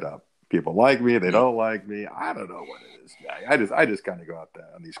play it up. People like me. They don't like me. I don't know what it is. I just kind of go out there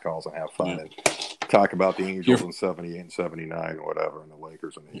on these calls and have fun and talk about the Angels in 78 and 79 or whatever, and the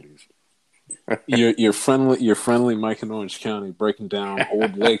Lakers in the 80s. You're friendly Mike in Orange County, breaking down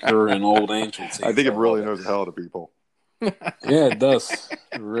old Laker and old Angel teams. I think it really knows the hell to people. Yeah, it does.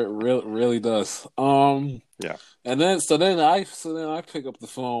 It really does. Yeah. And then I pick up the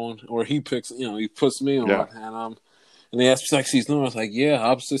phone, or he picks. He puts me on, and he asks me like he's known. I was like, yeah,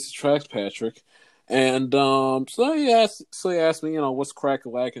 opposites attract, Patrick. And so he asked me, what's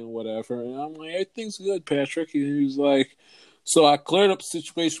crack-a-lackin' and whatever. And I'm like, everything's good, Patrick. And he was like, so I cleared up the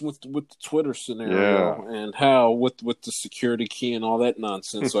situation with the Twitter scenario and how with the security key and all that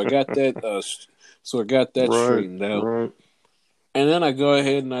nonsense. So I got that. Straightened out. Right. And then I go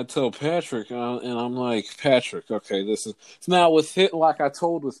ahead and I tell Patrick, and I'm like, Patrick, okay, this is now with it. Like I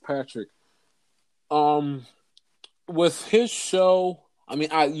told with Patrick, with his show. I mean,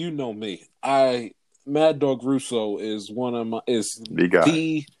 you know me. Mad Dog Russo is the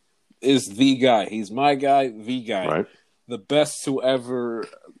guy. He's my guy, the guy, right. The best to ever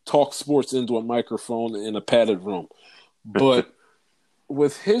talk sports into a microphone in a padded room, but.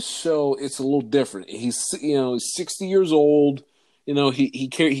 With his show, it's a little different. He's 60 years old. He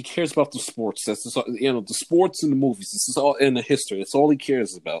cares about the sports. That's just, the sports and the movies. This is all in the history. That's all he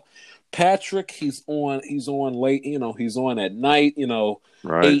cares about. Patrick, he's on late. He's on at night.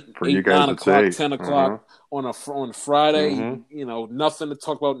 Right. 8, 9 o'clock, 10 o'clock on Friday. Mm-hmm. Nothing to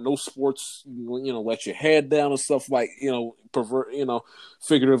talk about. No sports. Let your head down and stuff like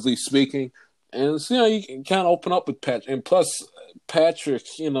figuratively speaking. And so, you can kind of open up with Patrick, and plus Patrick,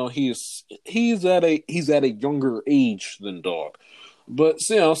 he's at a younger age than Dog, but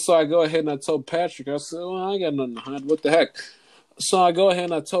so I go ahead and I tell Patrick, I said, well, I got nothing to hide. What the heck? So I go ahead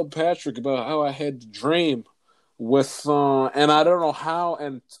and I tell Patrick about how I had the dream with, and I don't know how,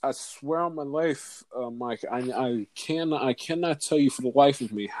 and I swear on my life, Mike, I cannot tell you for the life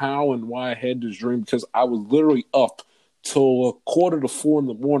of me how and why I had this dream, because I was literally up till 3:45 in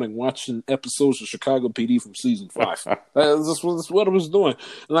the morning watching episodes of Chicago PD from season 5. That's what I was doing.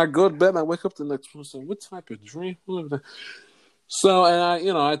 And I go to bed and I wake up the next morning and say, what type of dream? So, and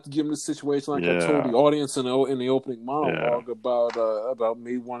I had to give him the situation like I told the audience in the opening monologue about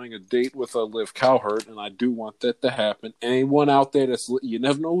me wanting a date with Liv Cowherd, and I do want that to happen. Anyone out there you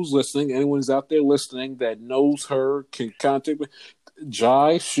never know who's listening. Anyone's out there listening that knows her can contact me.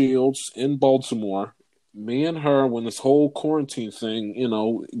 Jai Shields in Baltimore. Me and her, when this whole quarantine thing,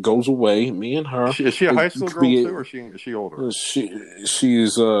 goes away, me and her. Is she a high school girl too, or is she older?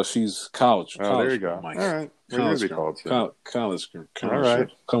 She's college. Oh, there you go. Mike. All right, college girl. College girl. All right,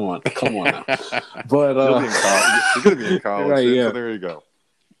 come on now. But you're gonna be in college, right? Yeah. So there you go.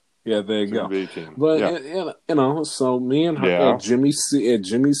 Yeah, there you go. But so me and her at Jimmy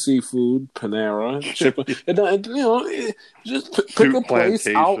Seafood, Panera, just pick a place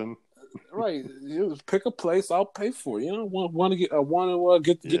out. Right, you pick a place. I'll pay for it. I want to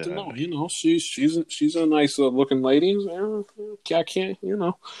get to know. She's a nice looking lady. I can't.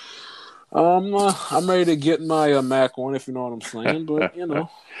 I'm ready to get my Mac on, if you know what I'm saying. But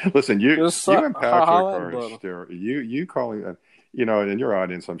listen, you and Patrick are you calling. In your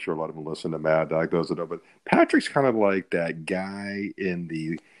audience, I'm sure a lot of them listen to Mad Dog. Those that know, but Patrick's kind of like that guy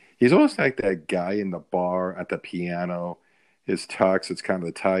he's almost like that guy in the bar at the piano. His tux, it's kind of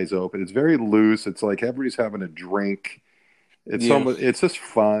the ties open. It's very loose. It's like everybody's having a drink. It's just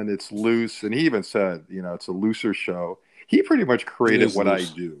fun. It's loose. And he even said, it's a looser show. He pretty much created what I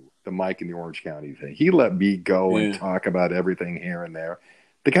do, the Mike in the Orange County thing. He let me go and talk about everything here and there.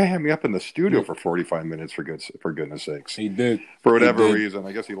 The guy had me up in the studio for 45 minutes for goodness sakes. He did. For whatever reason.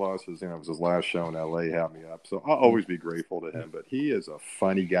 I guess he lost his, it was his last show in LA. He had me up. So I'll always be grateful to him. But he is a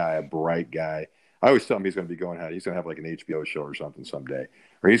funny guy, a bright guy. I always tell him he's going to have like an HBO show or something someday,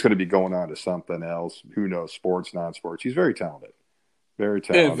 or he's going to be going on to something else. Who knows? Sports, non-sports. He's very talented. Very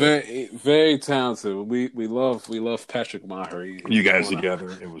talented. Yeah, very, very talented. We love Patrick Maher. You guys together,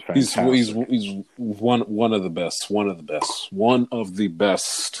 it was fantastic. He's one of the best. One of the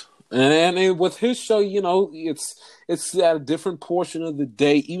best. And with his show, it's at a different portion of the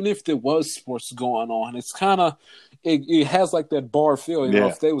day. Even if there was sports going on, it's kind of it has like that bar feel. Yeah.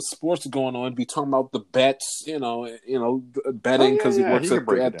 If there was sports going on, it'd be talking about the bets. Oh, Betting because he yeah. works He could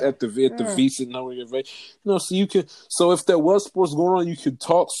break it down. at the Visa. So you could. So if there was sports going on, you could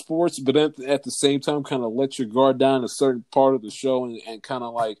talk sports, but at the same time, kind of let your guard down a certain part of the show and kind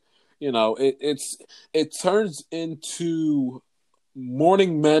of like it turns into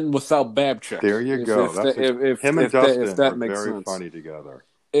Morning Men without Babchick. There you go. Him and Dustin are very funny together.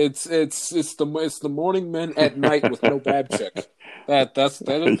 It's the Morning Men at night with no Babchick. That's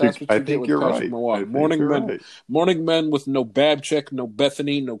what you get with Patrick Maroon. Morning Men with no Babchick, no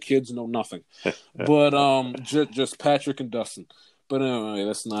Bethany, no kids, no nothing. But just Patrick and Dustin. But anyway,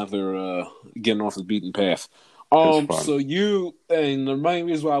 that's neither getting off the beaten path. So and the main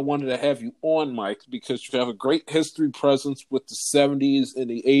reason why I wanted to have you on, Mike, because you have a great history presence with the 70s and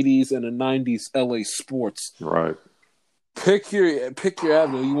the 80s and the 90s LA sports. Right. Pick your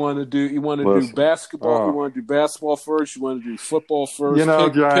avenue. You want to do basketball? You want to do basketball first? You want to do football first?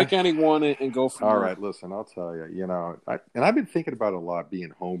 Pick any one and go from there. All right, listen, I'll tell you. I've been thinking about it a lot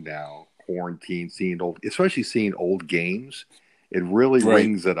being home now, quarantine, especially seeing old games. It really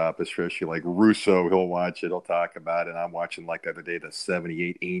rings it up, especially like Russo. He'll watch it. He'll talk about it. And I'm watching like the other day, the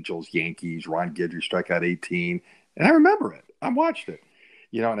 78 Angels, Yankees, Ron Guidry struck out 18. And I remember it. I watched it.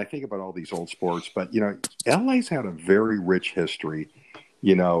 And I think about all these old sports. But, LA's had a very rich history,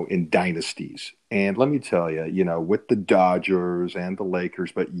 in dynasties. And let me tell you, with the Dodgers and the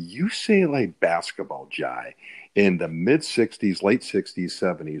Lakers, but UCLA basketball, Jai, in the mid-'60s, late '60s,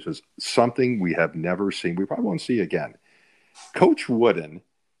 '70s was something we have never seen. We probably won't see again. Coach Wooden,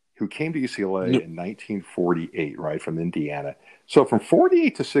 who came to UCLA in 1948, right, from Indiana. So from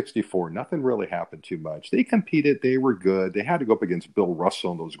 48 to 64, nothing really happened too much. They competed. They were good. They had to go up against Bill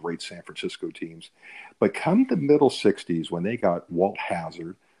Russell and those great San Francisco teams. But come the middle 60s, when they got Walt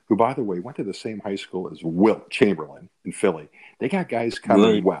Hazzard, who, by the way, went to the same high school as Wilt Chamberlain in Philly. They got guys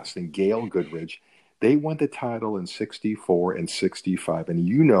coming west, and Gail Goodrich. They won the title in 64 and 65. And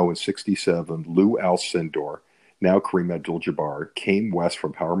in 67, Lou Alcindor, now Kareem Abdul-Jabbar, came west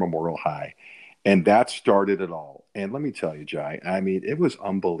from Power Memorial High, and that started it all. And let me tell you, Jai, it was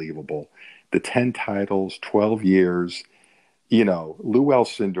unbelievable. The 10 titles, 12 years, Lou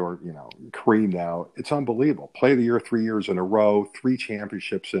Alcindor, Kareem now, it's unbelievable. Play of the year 3 years in a row, 3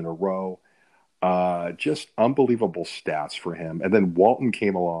 championships in a row, just unbelievable stats for him. And then Bill Walton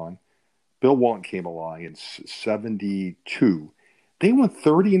came along in 72. They went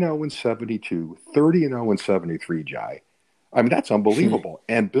 30-0 in 72, 30-0 in 73, Jai. That's unbelievable.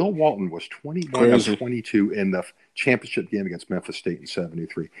 And Bill Walton was 21 of 22 in the championship game against Memphis State in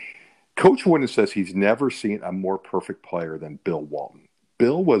 73. Coach Wooden says he's never seen a more perfect player than Bill Walton.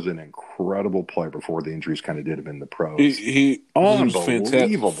 Bill was an incredible player before the injuries kind of did him in the pros. He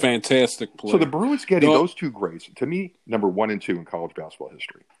was fantastic player. So the Bruins getting those two greats, to me, number 1 and 2 in college basketball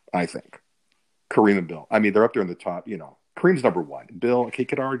history, I think. Kareem and Bill. They're up there in the top, Kareem's number 1. Bill, he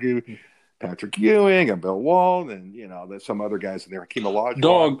could argue Patrick Ewing and Bill Walton, and there's some other guys in there. Hakeem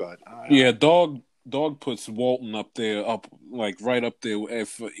Olajuwon, Dog puts Walton right up there.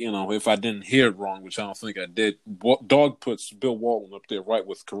 If I didn't hear it wrong, which I don't think I did, Dog puts Bill Walton up there right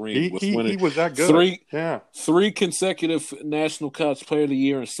with Kareem. He was that good. Three consecutive National College Player of the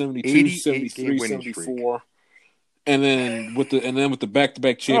Year in 72, 73, 74. And then with the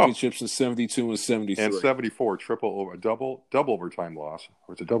back-to-back championships in 72 and 73. And 74, double overtime loss.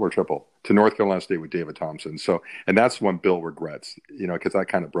 Or was it double or triple? To North Carolina State with David Thompson. So, and that's when Bill regrets, because that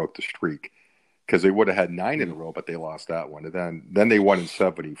kind of broke the streak. Because they would have had 9 in a row, but they lost that one. And then they won in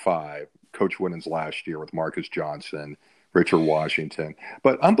 75. Coach Wooden's last year with Marcus Johnson, Richard Washington.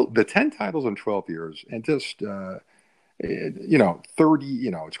 But the 10 titles in 12 years, and just 30,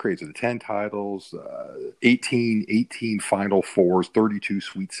 it's crazy. The 10 titles, 18 Final Fours, 32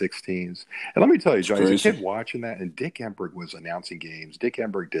 Sweet 16s. And let me tell you, Johnny, as a kid watching that, and Dick Enberg was announcing games. Dick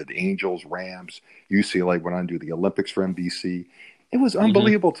Enberg did the Angels, Rams, UCLA, went on to do the Olympics for NBC. It was an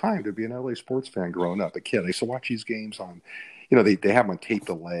unbelievable time to be an LA sports fan growing up. A kid, I used to watch these games on, they have them on tape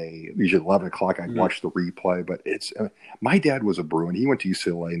delay. Usually 11 o'clock, I'd watch the replay. But my dad was a Bruin. He went to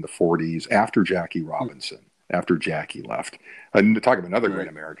UCLA in the 40s after Jackie Robinson. After Jackie left. And talk about another great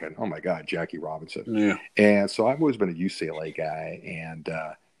American. Oh, my God, Jackie Robinson. Yeah. And so I've always been a UCLA guy, and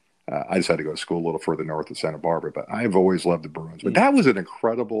I just had to go to school a little further north of Santa Barbara, but I've always loved the Bruins. But that was an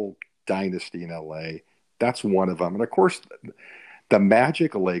incredible dynasty in L.A. That's one of them. And, of course, the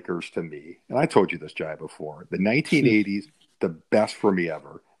Magic Lakers to me, and I told you this, Jai, before, the 1980s, the best for me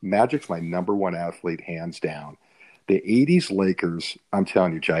ever. Magic's my number 1 athlete, hands down. The 80s Lakers, I'm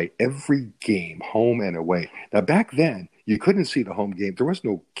telling you, Jay, every game, home and away. Now, back then, you couldn't see the home game. There was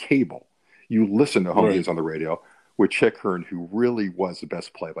no cable. You listened to home games on the radio with Chick Hearn, who really was the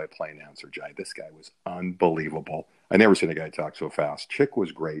best play-by-play announcer, Jay. This guy was unbelievable. I never seen a guy talk so fast. Chick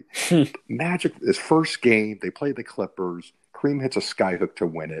was great. Magic, his first game, they played the Clippers. Kareem hits a skyhook to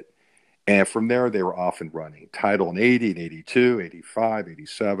win it. And from there, they were off and running. Title in 80 and 82, 85,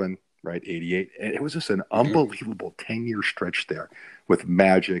 87, right, 88. And it was just an unbelievable 10-year stretch there with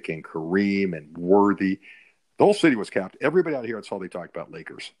Magic and Kareem and Worthy. The whole city was capped. Everybody out here, that's all they talked about,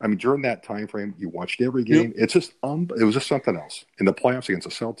 Lakers. I mean, during that time frame, you watched every game. It's just it was just something else. In the playoffs against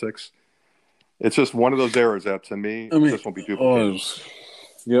the Celtics, it's just one of those eras that, to me, just won't be duplicated.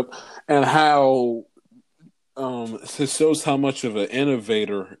 Yep. And how it shows how much of an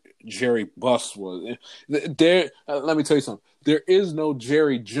innovator Jerry Buss was. Let me tell you something. There is no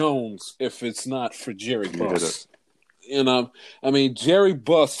Jerry Jones if it's not for Jerry Buss. You know, I mean, Jerry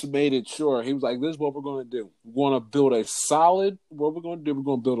Buss made it sure. He was like, this is what we're going to do. We're going to build a solid – what we're going to do, we're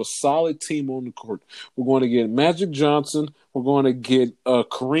going to build a solid team on the court. We're going to get Magic Johnson. We're going to get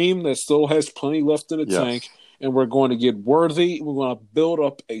Kareem that still has plenty left in the tank. And we're going to get Worthy. We're going to build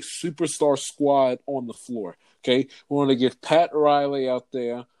up a superstar squad on the floor, okay? We're going to get Pat Riley out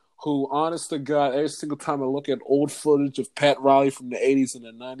there who, honest to God, every single time I look at old footage of Pat Riley from the 80s and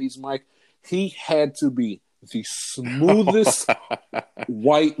the 90s, Mike, he had to be the smoothest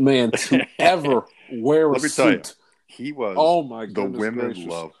white man to ever wear a suit. Let me tell you, he was the women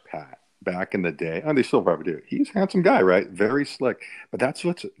loved Pat back in the day. And they still probably do. He's a handsome guy, right? Very slick. But that's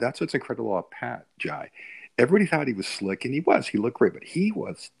what's incredible about Pat, Jai. Everybody thought he was slick, and he was. He looked great, but he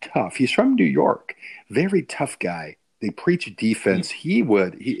was tough. He's from New York. Very tough guy. They preach defense.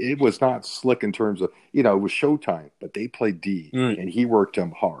 It was not slick in terms of, it was Showtime, but they played D, and he worked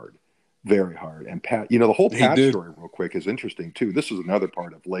him hard. Very hard. And Pat, the whole Pat story real quick is interesting too. This is another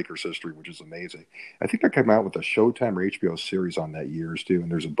part of Lakers history, which is amazing. I think they came out with a Showtime or HBO series on that years too,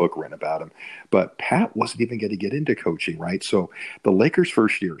 and there's a book written about him. But Pat wasn't even going to get into coaching, right? So the Lakers'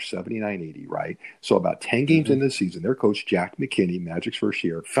 first year, 79-80, right? So about 10 games into the season, their coach, Jack McKinney, Magic's first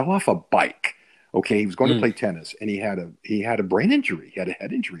year, fell off a bike. Okay, he was going to play tennis, and he had a brain injury. He had a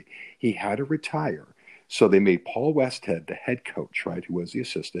head injury. He had to retire. So they made Paul Westhead the head coach, right, who was the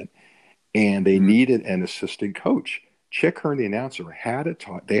assistant. And they needed an assistant coach. Chick Hearn, the announcer,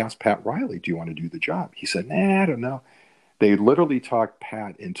 they asked Pat Riley, do you want to do the job? He said, nah, I don't know. They literally talked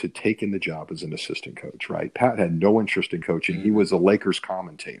Pat into taking the job as an assistant coach, right? Pat had no interest in coaching. He was a Lakers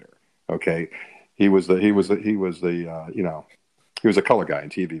commentator, okay? He was a color guy on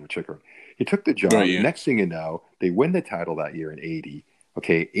TV with Chick Hearn. He took the job. Next thing you know, they win the title that year in 80.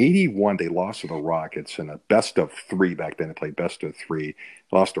 Okay, 81, they lost to the Rockets in a best of three back then. They played best of three.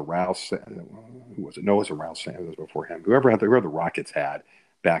 Lost to Rouse. Who was it? No, it was Rouse. It was before him. Whoever the Rockets had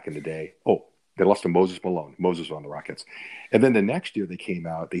back in the day. Oh, they lost to Moses Malone. Moses was on the Rockets. And then the next year they came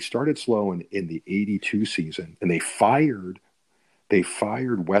out. They started slow in the 82 season, and they fired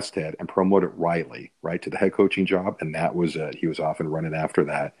Westhead and promoted Riley, right, to the head coaching job, and that was it. He was off and running after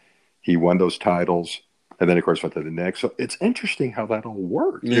that. He won those titles. And then, of course, went to the next. So it's interesting how that all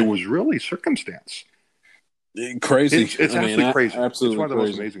worked. Yeah. It was really circumstance. Crazy. It's absolutely crazy. Absolutely, it's one of the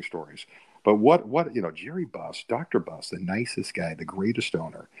most amazing stories. But what Jerry Buss, Dr. Buss, the nicest guy, the greatest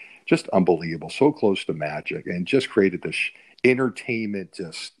owner, just unbelievable, so close to Magic, and just created this entertainment,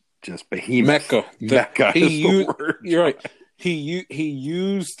 just behemoth. Mecca. You're right. He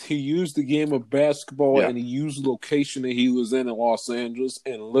used the game of basketball, and he used the location that he was in Los Angeles,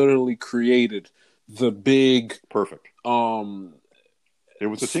 and literally created the big perfect it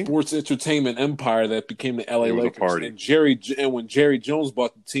was a sports entertainment empire that became the LA Lakers. And when Jerry Jones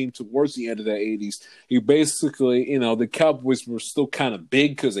bought the team towards the end of the 80s, he basically, the Cowboys were still kind of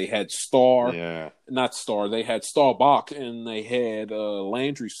big because they had they had Staubach and they had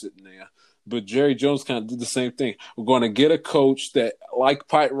Landry sitting there. But Jerry Jones kind of did the same thing. We're going to get a coach that, like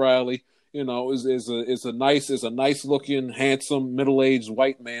Pat Riley, is a nice looking, handsome, middle-aged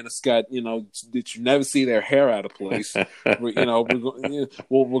white man that's got, that you never see their hair out of place. We're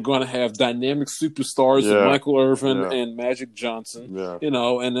going to have dynamic superstars like Michael Irvin and Magic Johnson,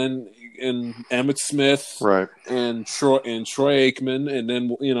 and then Emmitt Smith, right, and Troy Aikman, and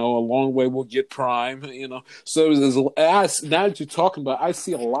then along the way we'll get Prime, So now that you're talking about, I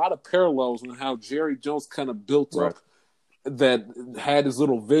see a lot of parallels in how Jerry Jones kind of built up that had his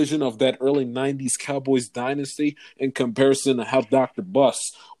little vision of that early '90s Cowboys dynasty in comparison to how Dr.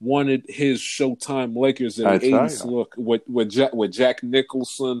 Buss wanted his Showtime Lakers in the '80s look with Jack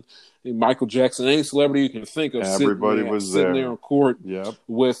Nicholson, and Michael Jackson, any celebrity you can think of. Everybody was sitting there on court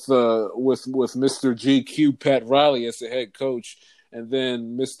with Mr. GQ Pat Riley as the head coach, and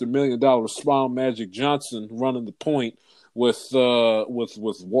then Mr. $1 Million Smile Magic Johnson running the point with Worthy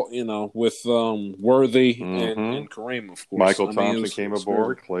and Kareem, of course. Michael Thompson came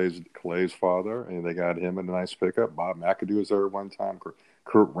aboard, Clay's father, and they got him in a nice pickup. Bob McAdoo was there one time.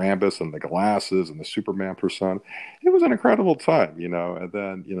 Kurt Rambis and the glasses and the Superman persona. It was an incredible time, And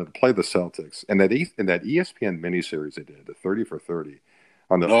then, to play the Celtics and that ESPN miniseries they did, the 30 for 30.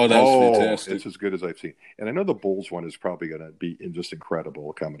 That was fantastic. It's as good as I've seen. And I know the Bulls one is probably going to be just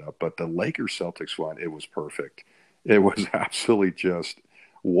incredible coming up, but the Lakers Celtics one, it was perfect. It was absolutely just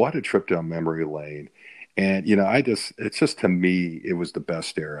what a trip down memory lane. And, it's just, to me, it was the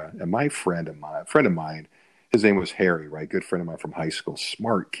best era. And my friend of mine, his name was Harry, right? Good friend of mine from high school,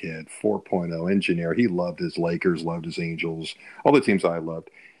 smart kid, 4.0 engineer. He loved his Lakers, loved his Angels, all the teams I loved.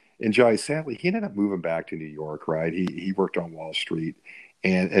 And Jai, sadly, he ended up moving back to New York, right? He worked on Wall Street.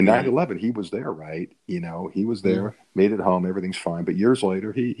 And 9/11, he was there, right? He was there, made it home, everything's fine. But years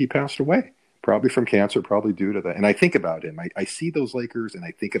later, he passed away, probably from cancer, probably due to that. And I think about him. I see those Lakers, and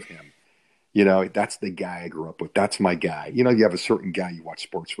I think of him. That's the guy I grew up with. That's my guy. You have a certain guy you watch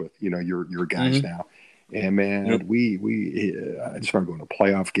sports with. Your guys now. And man, I just remember going to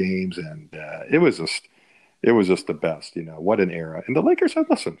playoff games, and it was just the best. What an era. And the Lakers had,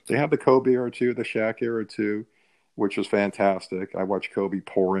 they had the Kobe era too, the Shaq era too, which was fantastic. I watched Kobe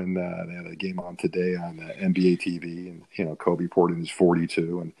pour in. They had a game on today on NBA TV, and Kobe poured in his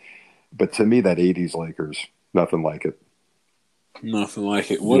 42. But to me, that '80s Lakers, nothing like it. Nothing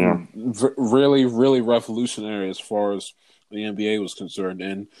like it. Really, really revolutionary as far as the NBA was concerned,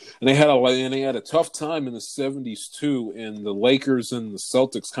 and they had a tough time in the '70s too. And the Lakers and the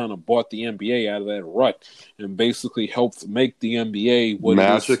Celtics kind of bought the NBA out of that rut, and basically helped make the NBA what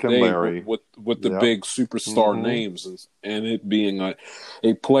Magic it is today, and Larry with the big superstar names, and it being a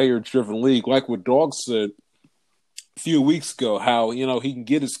player-driven league. Like what Dog said a few weeks ago, how he can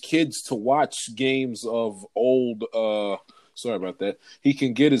get his kids to watch games of old. Sorry about that. He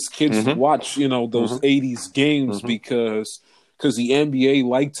can get his kids to watch, those '80s games because the NBA,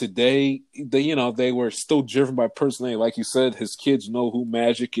 like today, they were still driven by personality. Like you said, his kids know who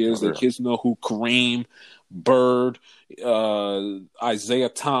Magic is. Their kids know who Kareem, Bird, Isaiah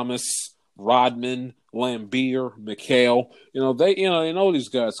Thomas, Rodman, Lambeer, McHale. They know these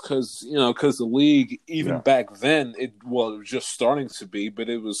guys because the league, even back then, it was just starting to be, but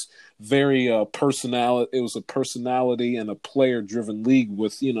it was very personality. It was a personality and a player-driven league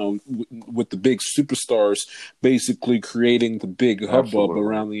with with the big superstars basically creating the big hubbub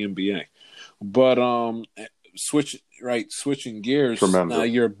around the NBA. But switching gears. Tremendous. Now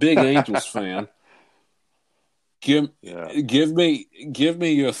you're a big Angels fan. Give me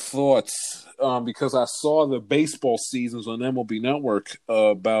your thoughts because I saw the baseball seasons on MLB Network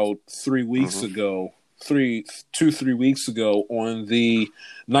about 3 weeks ago, 3 weeks ago on the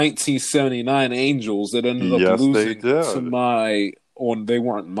 1979 Angels that ended up losing to they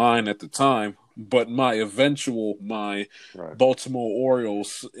weren't mine at the time, but my Baltimore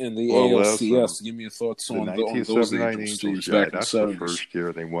Orioles in the ALCS. Give me your thoughts on those Angels teams back in the 70s. The first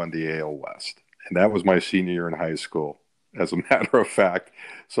year they won the AL West. And that was my senior year in high school, as a matter of fact.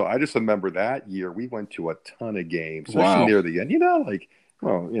 So I just remember that year we went to a ton of games, especially near the end.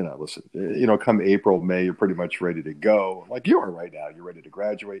 Listen, come April, May, you're pretty much ready to go. Like you are right now. You're ready to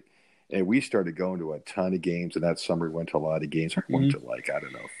graduate. And we started going to a ton of games. And that summer we went to a lot of games. I went to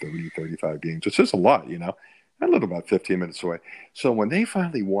 30, 35 games. It's just a lot, I live about 15 minutes away. So when they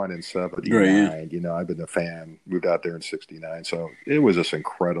finally won in 79, I've been a fan, moved out there in 69. So it was just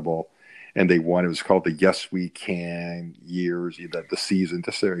incredible. And they won. It was called the Yes We Can years, the season.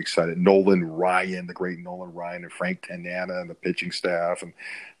 Just very excited. Nolan Ryan, the great Nolan Ryan, and Frank Tanana and the pitching staff, and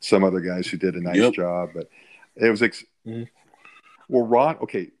some other guys who did a nice job. But it was well, Rod.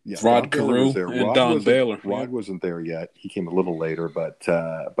 Okay, yeah, Rod Carew was there. And Don Baylor. Rod wasn't there yet. He came a little later. But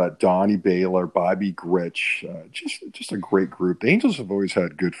Donnie Baylor, Bobby Grich, just a great group. The Angels have always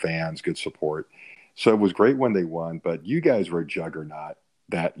had good fans, good support. So it was great when they won. But you guys were a juggernaut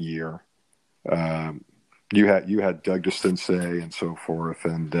that year. You had Doug DeCinces and so forth,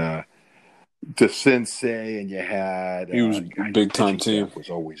 and DeCinces, and you had he was big time team.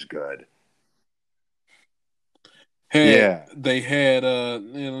 Was always good. They had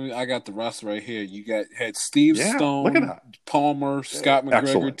I got the roster right here. You had Steve Look at Stone, that. Palmer, Scott McGregor,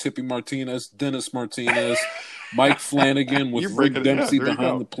 Excellent. Tippy Martinez, Dennis Martinez, Mike Flanagan with Rick Dempsey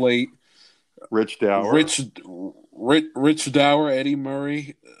behind the plate. Rich Dower. Rich Dower, Eddie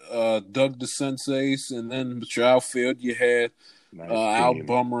Murray, Doug DeSensays, and then with your outfield you had Al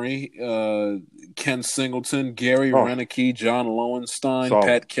Bummery, Ken Singleton, Gary Renicky, John Lowenstein,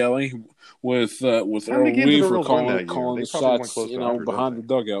 Pat Kelly, with Earl Weaver calling the shots, behind the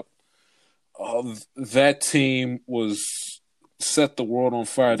dugout. That team set the world on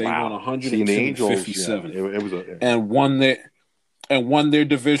fire. They won 157, and won their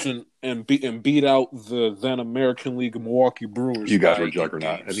division and beat out the then American League Milwaukee Brewers. You guys were a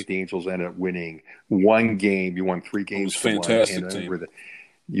juggernaut. I think the Angels ended up winning one game. You won 3 games. It was fantastic team.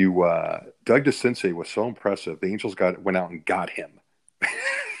 Doug DeCinces was so impressive. The Angels went out and got him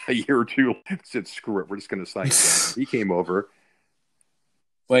a year or two. Said, "Screw it, we're just going to sign him." He came over.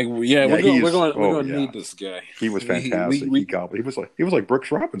 We're going to need this guy. He was fantastic. He was like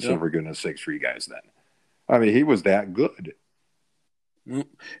Brooks Robinson, for goodness sakes, for you guys then. I mean, he was that good.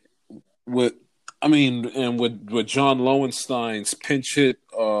 With John Lowenstein's pinch hit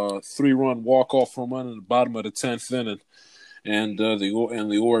 3-run walk-off home run in the bottom of the 10th inning, and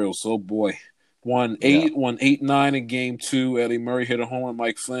the Orioles, oh boy, won 8-9 in Game 2. Eddie Murray hit a home run.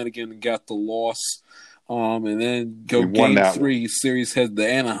 Mike Flanagan got the loss. And then Game 3, series head to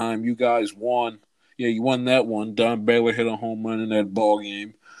Anaheim. You guys won. Yeah, you won that one. Don Baylor hit a home run in that ball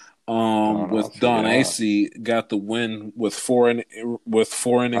game. With Don Acey got the win with four innings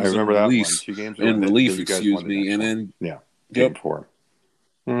in relief. Excuse me. And then Game 4.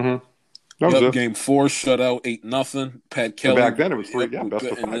 Mm-hmm. Game 4 shutout 8-0. Pat Kelly. Back then it was 3. Best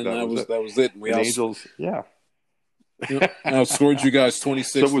of 5. And then that was it. The Angels. Outscored you guys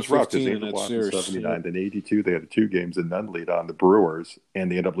 26 so it was to 15 in that series. 79 and 82. They had 2 games in none lead on the Brewers,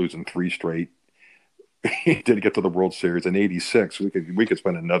 and they ended up losing 3 straight. Didn't get to the World Series in '86. We could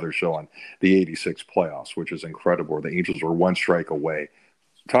spend another show on the '86 playoffs, which is incredible. The Angels were 1 strike away.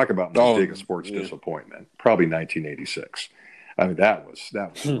 Talk about my biggest sports disappointment. Probably 1986. I mean, that was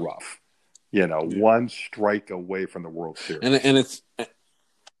rough. 1 strike away from the World Series, and it's.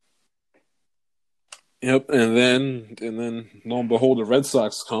 Yep, and then lo and behold, the Red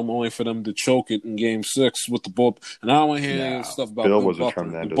Sox come, only for them to choke it in Game 6 with the bullpen. And I don't want to hear any stuff about Bill was a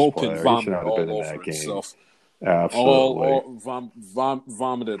tremendous the bullpen player. vomited all over himself. Absolutely,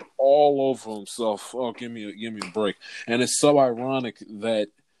 vomited all over himself. Oh, give me a break. And it's so ironic that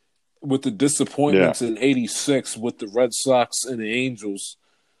with the disappointments in '86 with the Red Sox and the Angels,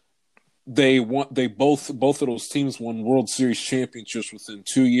 both of those teams won World Series championships within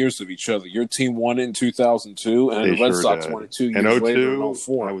 2 years of each other. Your team won it in 2002, and the Red Sox won it 2 years later in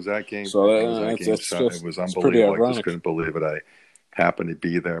 2004. I was at Game. So it was unbelievable. I just couldn't believe it. I happened to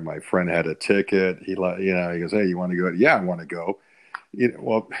be there. My friend had a ticket. He goes, "Hey, you want to go?" Yeah, I want to go.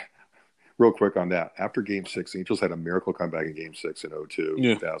 Well, real quick on that. After Game 6, the Angels had a miracle comeback in Game 6 in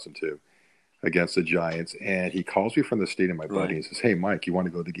 2002. Against the Giants, and he calls me from the stadium, my buddy, and says, "Hey, Mike, you want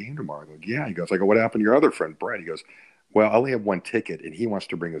to go to the game tomorrow?" I go, "Yeah." He goes, "I go, what happened to your other friend, Brett?" He goes, "Well, I only have 1 ticket, and he wants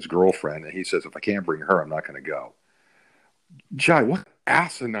to bring his girlfriend, and he says, if I can't bring her, I'm not going to go." Jai, what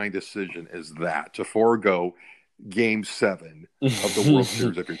asinine decision is that to forego Game 7 of the World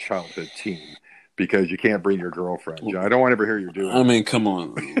Series of your childhood team because you can't bring your girlfriend? Jai, I don't want to ever hear you do it. I mean, come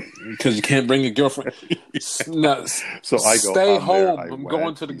on. Because you can't bring your girlfriend. No, so I go, stay home. I'm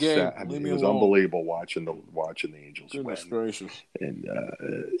going to the game. It was unbelievable watching the Angels win. Inspiration. And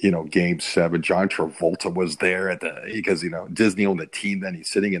Game 7, John Travolta was there because Disney owned the team. Then he's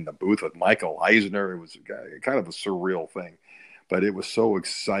sitting in the booth with Michael Eisner. It was kind of a surreal thing, but it was so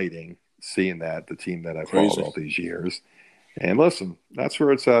exciting seeing the team that I followed all these years. And listen, that's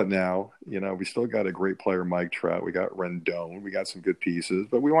where it's at now. We still got a great player, Mike Trout. We got Rendon. We got some good pieces,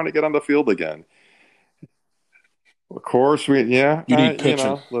 but we want to get on the field again. Of course, you need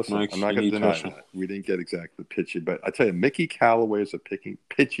pitching. Listen, Mike, I'm not going to deny that. We didn't get exactly pitching, but I tell you, Mickey Callaway is a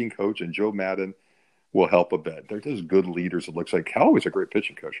pitching coach, and Joe Madden will help a bit. They're just good leaders. It looks like Callaway's a great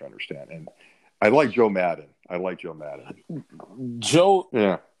pitching coach, I understand. And I like Joe Madden.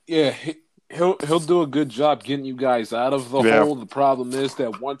 He'll do a good job getting you guys out of the hole. The problem is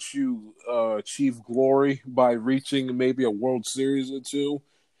that once you achieve glory by reaching maybe a World Series or 2,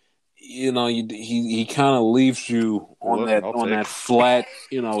 he kind of leaves you on that flat.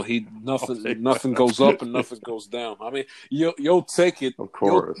 Nothing goes up and nothing goes down. I mean, you'll take it. Of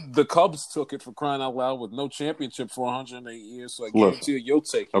course, the Cubs took it, for crying out loud, with no championship for 108 years. So I guarantee you'll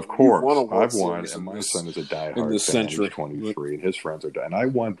take it. Of course, I've won, and my son is a diehard fan. He's 23, and his friends are dying. And I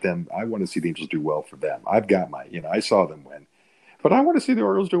want to see the Angels do well for them. I've got I saw them win, but I want to see the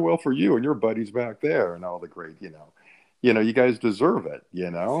Orioles do well for you and your buddies back there and all the great. You guys deserve it.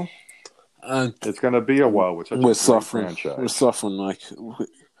 It's going to be a while with such a great franchise. We're suffering like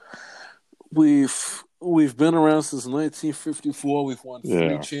we've been around since 1954. We've won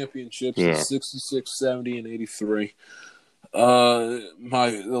 3 championships in 66, 70, and 83.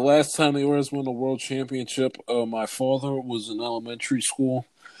 The last time the Orioles won a world championship, my father was in elementary school.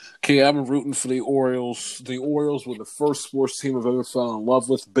 Okay, I've been rooting for the Orioles. The Orioles were the first sports team I've ever fell in love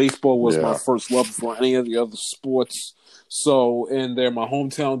with. Baseball was my first love before any of the other sports. So, and they're my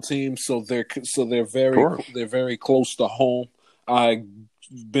hometown team. So they're very close to home. I've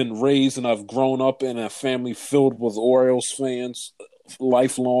been raised and I've grown up in a family filled with Orioles fans,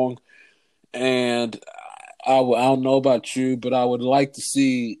 lifelong. And I don't know about you, but I would like to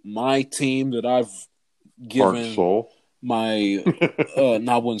see my team that I've given my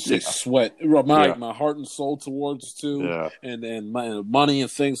I wouldn't say sweat, my heart and soul towards and my money and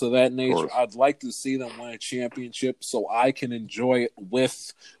things of that nature. I'd like to see them win a championship so I can enjoy it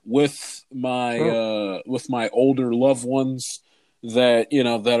with my older loved ones that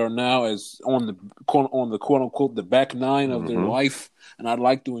that are now as on the quote unquote the back nine of their life. And I'd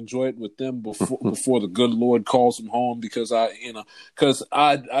like to enjoy it with them before the good Lord calls them home, because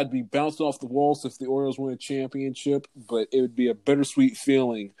I'd be bouncing off the walls if the Orioles win a championship, but it would be a bittersweet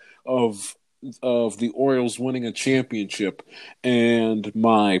feeling of the Orioles winning a championship, and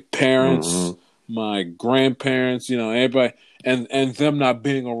my parents, my grandparents, everybody, and them not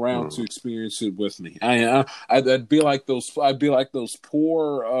being around to experience it with me. I'd be like those. I'd be like those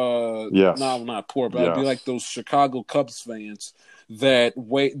poor. No, not poor, but I'd be like those Chicago Cubs fans that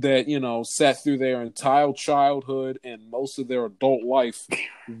sat through their entire childhood and most of their adult life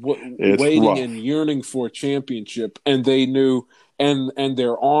waiting and yearning for a championship, and they knew, and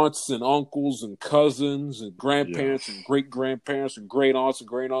their aunts and uncles and cousins and grandparents and great grandparents and great aunts and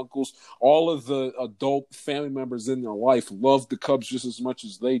great uncles, all of the adult family members in their life loved the Cubs just as much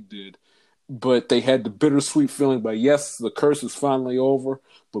as they did. But they had the bittersweet feeling. But yes, the curse is finally over.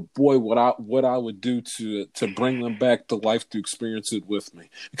 But boy, what I would do to bring them back to life to experience it with me,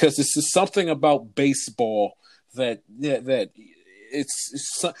 because this is something about baseball that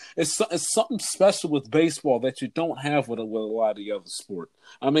it's something special with baseball that you don't have with a lot of the other sport.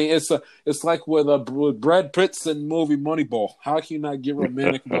 I mean, it's like with Brad Pitt's in movie Moneyball. How can you not get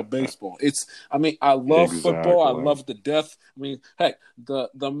romantic about baseball? I love football. I love it to death. I mean, heck, the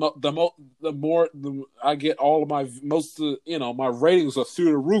more I get, all of my my ratings are through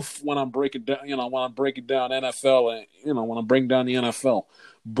the roof when I'm breaking down. When I'm breaking down NFL and when I'm breaking down the NFL.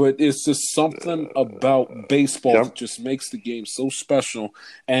 But it's just something about baseball that just makes the game so special.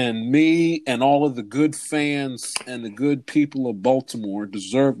 And me and all of the good fans and the good people of Baltimore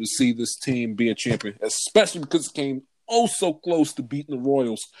deserve to see this team be a champion, especially because it came so close to beating the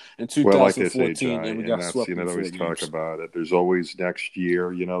Royals in 2014. Well, like they say, Jai, and we got swept. They always talk about it. There's always next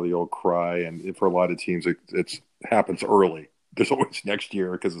year, the old cry. And for a lot of teams, it happens early. There's always next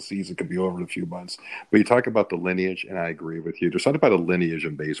year because the season could be over in a few months. But you talk about the lineage, and I agree with you. There's something about a lineage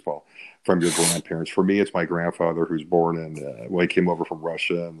in baseball from your grandparents. For me, it's my grandfather, who's born he came over from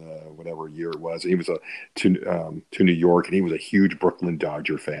Russia in whatever year it was. He was to New York, and he was a huge Brooklyn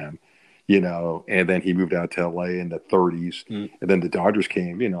Dodger fan. And then he moved out to LA in the 30s. And then the Dodgers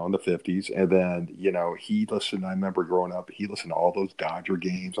came, in the 50s. And then, he listened, I remember growing up, he listened to all those Dodger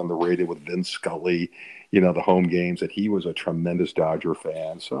games on the radio with Vin Scully, the home games, and he was a tremendous Dodger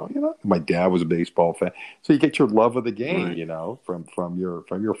fan. So, my dad was a baseball fan. So you get your love of the game, from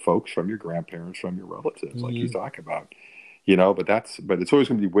your folks, from your grandparents, from your relatives, like you talk about, but it's always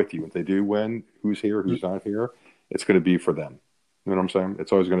going to be with you. If they do win, who's here, who's not here, it's going to be for them. You know what I'm saying?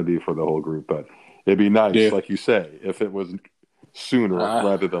 It's always going to be for the whole group, but it'd be nice, like you say, if it was sooner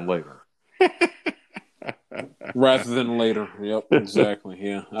rather than later. Rather than later. Yep, exactly.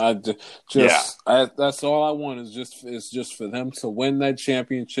 Yeah. That's all I want is just for them to win that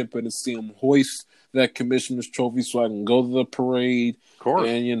championship and to see them hoist that commissioner's trophy so I can go to the parade. Of course.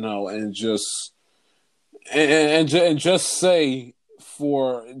 And just say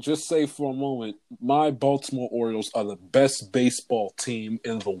for a moment, my Baltimore Orioles are the best baseball team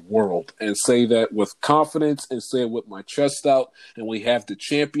in the world, and say that with confidence and say it with my chest out. And we have the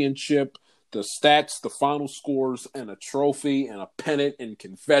championship the stats, the final scores, and a trophy, and a pennant, and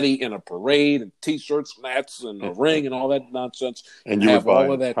confetti, and a parade, and T-shirts, and hats, and a ring, and all that nonsense. And you have would buy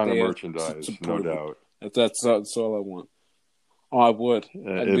all of that a ton of merchandise, no doubt. That's all I want. Oh, I would.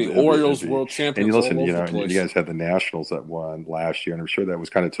 I'd be Orioles world champions. And you listen, you guys had the Nationals that won last year, and I'm sure that was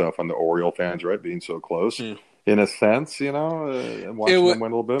kind of tough on the Oriole fans, right? Being so close, in a sense, and watching them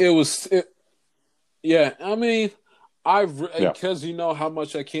win a little bit. Yeah. I mean, because you know how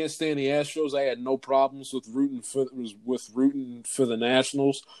much I can't stand the Astros. I had no problems with rooting for the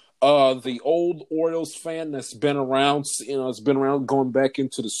Nationals. The old Orioles fan that's been around, it's been around going back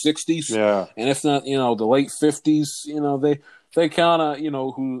into the 60s. Yeah. And if not, the late 50s, they kind of,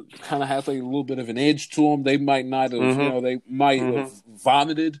 who kind of have a little bit of an edge to them. They might not have, they might have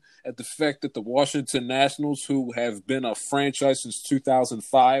vomited at the fact that the Washington Nationals, who have been a franchise since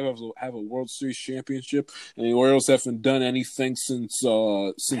 2005, have a World Series championship, and the Orioles haven't done anything since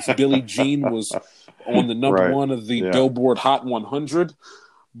Billie Jean was on the number one of the Billboard Hot 100.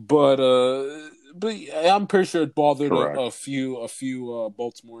 But I'm pretty sure it bothered a few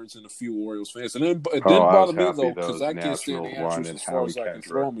Baltimoreans and a few Orioles fans, and it didn't bother me though because I can't stand the Astros as far as I can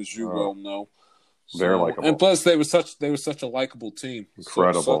throw them, as you well know. They're likable, and plus they were such a likable team,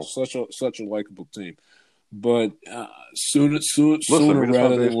 incredible, such a likable team. But sooner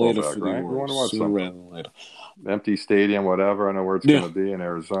rather than later for the Orioles. Sooner rather than later. Empty stadium, whatever. I know where it's going to be in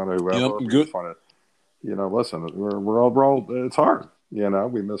Arizona, whoever. Good. Listen, we're overall, it's hard.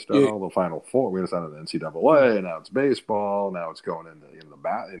 We missed out on the Final Four. We missed out on the NCAA. Now it's baseball. Now it's going into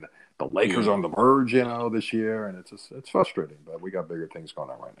the Lakers on the verge. This year, and it's frustrating. But we got bigger things going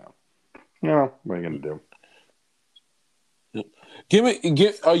on right now. What are you going to do?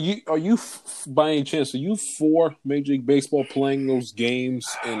 Are you by any chance? Are you for Major League Baseball playing those games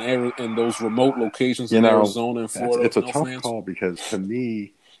in those remote locations in Arizona and Florida? It's a tough call because to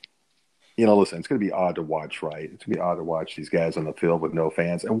me. Listen, it's going to be odd to watch, right? It's going to be odd to watch these guys on the field with no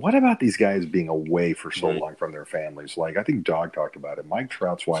fans. And what about these guys being away for so long from their families? Like, I think Dog talked about it. Mike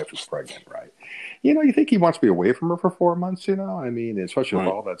Trout's wife is pregnant, right? You think he wants to be away from her for 4 months, I mean, especially with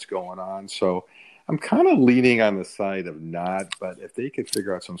all that's going on. So I'm kind of leaning on the side of not, but if they could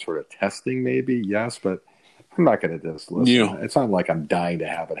figure out some sort of testing, maybe, yes, but I'm not going to just listen. Yeah. It's not like I'm dying to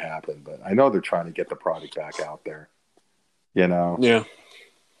have it happen, but I know they're trying to get the product back out there, Yeah.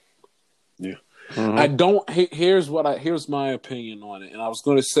 Yeah, I don't. Here's my opinion on it, and I was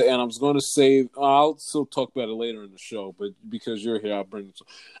going to say, I'll still talk about it later in the show, but because you're here, I'll bring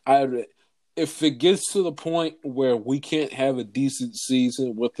it. If it gets to the point where we can't have a decent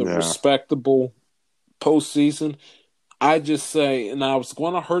season with a respectable postseason, I just say, and I was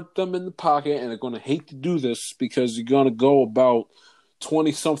going to hurt them in the pocket, and they're going to hate to do this because you're going to go about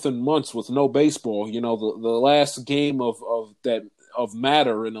 20-something months with no baseball. The last game of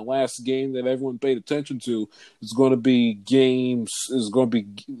matter in the last game that everyone paid attention to is going to be game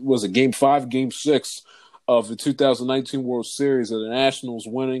 5, game 6 of the 2019 World Series of the Nationals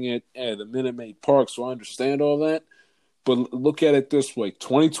winning it at the Minute Maid Park. So I understand all that, but look at it this way: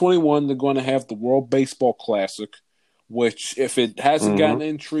 2021, they're going to have the World Baseball Classic, which if it hasn't gotten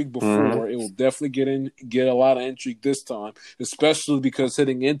intrigue before, it will definitely get a lot of intrigue this time, especially because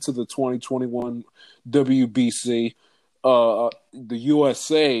heading into the 2021 WBC. The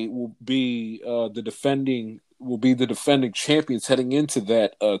USA will be the defending champions heading into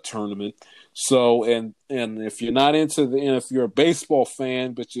that tournament. So, and if you're not if you're a baseball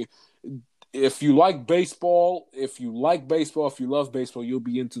fan, but if you like baseball, if you love baseball, you'll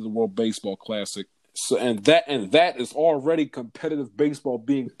be into the World Baseball Classic. So, and that is already competitive baseball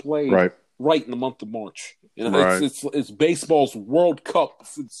being played right in the month of March. It's baseball's World Cup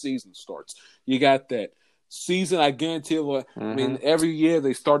before the season starts. You got that. Season, I guarantee you. I mean, every year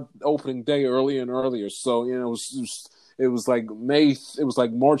they start opening day earlier and earlier. So it was like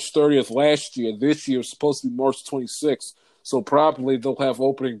March 30th last year. This year it's supposed to be March 26th. So probably they'll have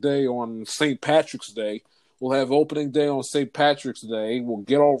opening day on St. Patrick's Day. We'll have opening day on St. Patrick's Day. We'll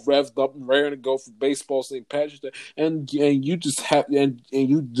get all revved up and ready to go for baseball St. Patrick's Day. And you just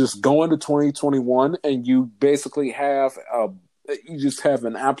you just go into 2021 and you basically have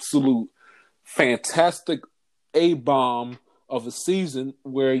an absolute fantastic A-bomb of a season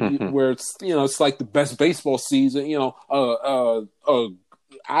where it's like the best baseball season, out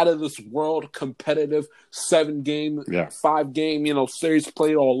of this world competitive 7-game, 5-game, series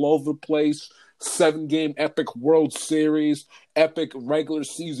played all over the place, 7-game epic World Series, epic regular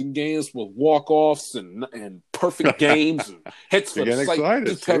season games with walk-offs and perfect games and hits.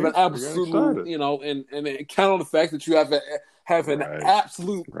 Just have an absolute, and count on the fact that you have an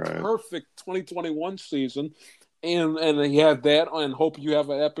absolute perfect 2021 season, and you have that, and hope you have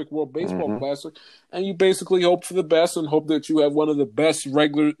an epic World Baseball Mm-hmm. Classic, and you basically hope for the best and hope that you have one of the best have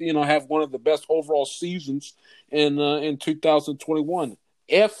one of the best overall seasons in 2021.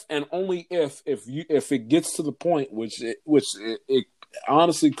 If and only if it gets to the point, which it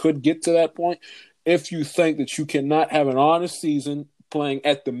honestly could get to that point, if you think that you cannot have an honest season playing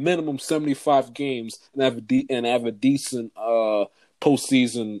at the minimum 75 games and have a decent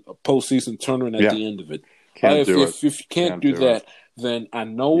postseason tournament at the end of it. If you can't do that, then I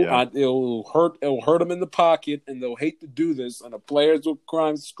know it'll hurt them in the pocket, and they'll hate to do this, and the players will cry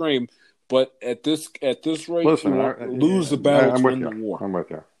and scream. But at this rate, listen, lose the battle to win the war. I'm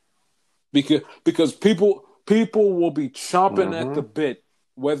with you. Because people will be chomping at the bit,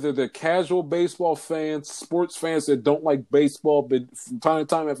 whether they're casual baseball fans, sports fans that don't like baseball, but from time to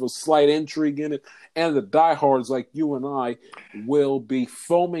time have a slight intrigue in it, and the diehards like you and I will be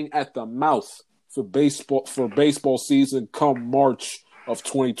foaming at the mouth for baseball season come March of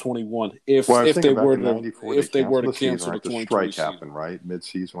 2021. If they were to cancel the 2020 strike happened, right?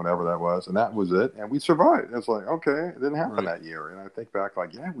 Mid-season, whatever that was, and that was it. And we survived. It's like, okay, it didn't happen that year. And I think back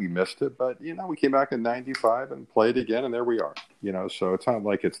like, yeah, we missed it, but we came back in 95 and played again, and there we are. So it's not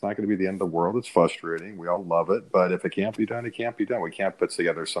like it's not going to be the end of the world. It's frustrating. We all love it, but if it can't be done, it can't be done. We can't put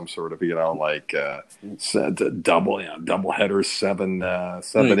together some sort of double header, seven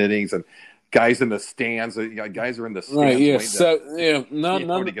innings and. Guys in the stands. Guys are in the stands. Right, yeah.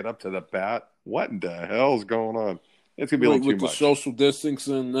 To get up to the bat. What in the hell is going on? It's gonna be a little too much. With the social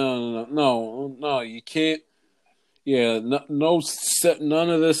distancing, no, you can't. Yeah, none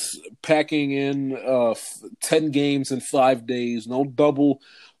of this packing in 10 games in 5 days. No double,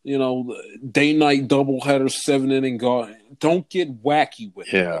 day-night doubleheader, 7-inning guard. Don't get wacky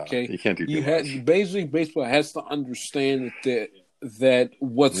with it. Okay, you can't do too much. Basically, baseball has to understand that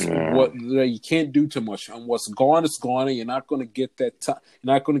you can't do too much, and what's gone is gone, and you're not going to get that time.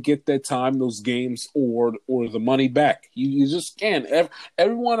 You're not going to get that time, those games, or the money back. You just can't.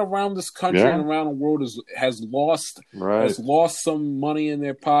 Everyone around this country and around the world has lost some money in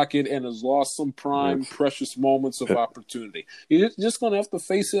their pocket and has lost some precious moments of opportunity. You're just going to have to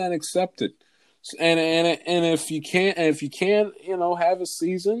face it and accept it. And if you can't have a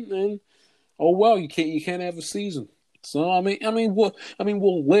season, then you can't have a season. So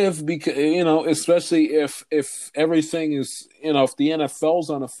we'll live because especially if everything is if the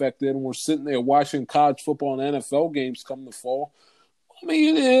NFL's unaffected and we're sitting there watching college football and NFL games come the fall.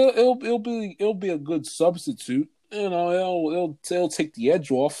 It'll be a good substitute. It'll take the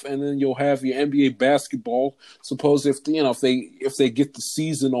edge off, and then you'll have your NBA basketball. Suppose if they get the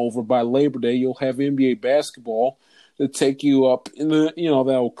season over by Labor Day, you'll have NBA basketball to take you up in the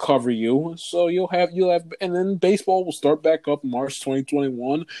that'll cover you. So you'll have and then baseball will start back up March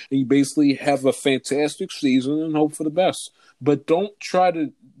 2021, and you basically have a fantastic season and hope for the best. But don't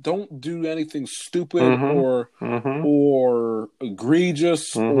do anything stupid or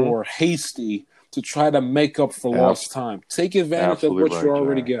egregious or hasty to try to make up for lost time. Take advantage of what you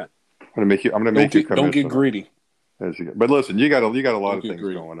already got. I'm gonna make you don't get greedy. But listen, you got a lot of things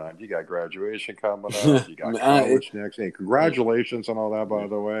going on. You got graduation coming up. You got college next. Hey, congratulations on all that, by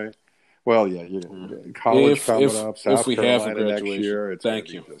the way. Well, yeah, college coming up. South Carolina next year. It's Thank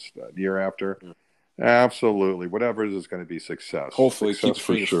you. Just year after. Yeah. Absolutely, whatever it is going to be success. Hopefully, success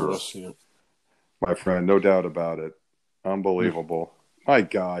it keeps for us. Yeah. My friend, no doubt about it. Unbelievable. My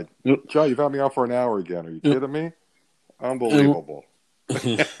God, Joe, you've had me on for an hour again. Are you kidding me? Unbelievable.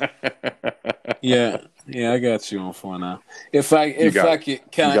 Yeah, I got you on for now. Can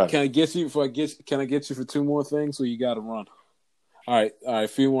I get you for two more things, or you got to run? All right, a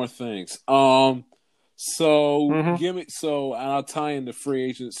few more things. Give me and I'll tie in the free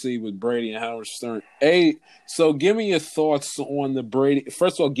agency with Brady and Howard Stern. So give me your thoughts on the Brady.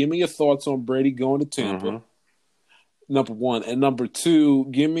 First of all, give me your thoughts on Brady going to Tampa. Number one, and number two,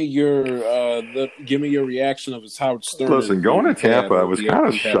 give me your reaction of his Howard Stern. Listen, going to Tampa, I was kind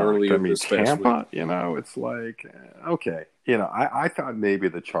of shocked. I mean, Tampa, it's like okay, I thought maybe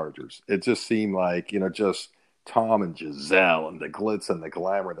the Chargers. It just seemed like just Tom and Giselle and the glitz and the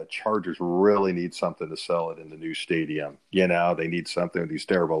glamour. The Chargers really need something to sell it in the new stadium. They need something with these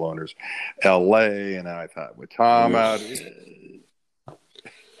terrible owners. L.A. and I thought with Tom out.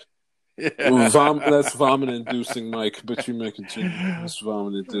 Yeah. That's vomit-inducing, Mike. But you may continue. That's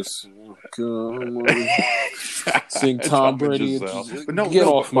vomit-inducing. Seeing Tom Brady, get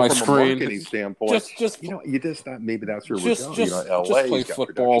off my screen. From a marketing standpoint, you just thought maybe that's where we're going. LA, play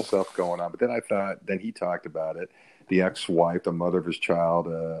football stuff going on. But then I thought, then he talked about it. the ex-wife, the mother of his child,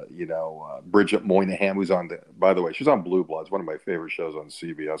 Bridget Moynihan, who's by the way, she's on Blue Bloods, one of my favorite shows on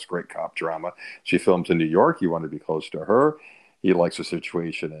CBS, great cop drama. She films in New York. You want to be close to her. He likes the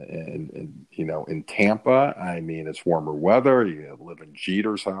situation in Tampa. I mean, it's warmer weather. You live in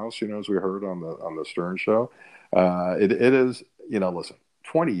Jeter's house, as we heard on the Stern show. It is, listen,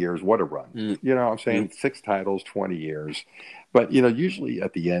 20 years, what a run. I'm saying 6 titles, 20 years. But, usually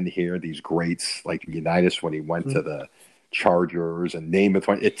at the end here, these greats like Unitas when he went to the Chargers and Namath,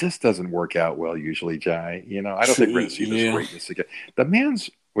 it just doesn't work out well usually, Jai. I don't think we're going to see this greatness again. The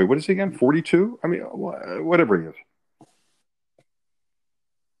man's, what is he again, 42? I mean, whatever he is.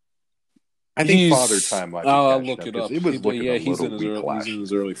 I think Father Time might be I'll look it up. It was looking a little weak last year. He's in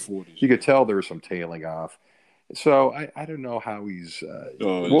his early 40s. You could tell there was some tailing off. So I don't know how he's.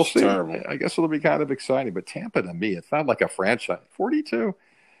 We'll see. Terrible. I guess it'll be kind of exciting. But Tampa, to me, it's not like a franchise. 42.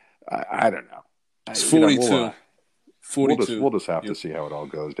 I don't know. It's 42. 42. We'll just have to see how it all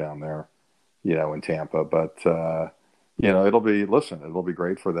goes down there, in Tampa. But it'll be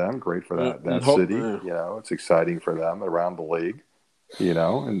great for them, great for that city. It's exciting for them around the league.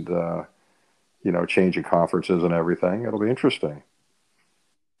 And changing conferences and everything. It'll be interesting.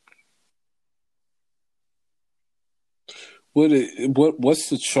 What's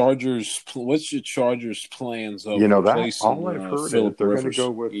the Chargers? What's your Chargers' plans of replacing all I've heard is they're going to go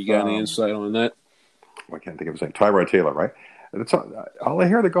with. You got any insight on that? I can't think of his name. Tyrod Taylor, right? And it's all I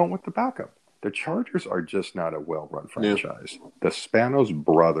hear. They're going with the backup. The Chargers are just not a well-run franchise. Yeah. The Spanos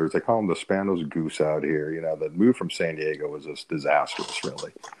brothers, they call them the Spanos Goose out here. The move from San Diego was just disastrous,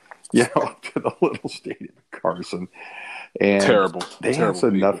 really. Up to the little stadium in Carson. And terrible. They have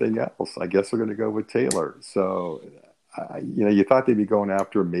said nothing else. I guess they're going to go with Taylor. So, you thought they'd be going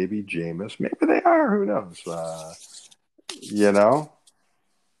after maybe Jameis. Maybe they are. Who knows?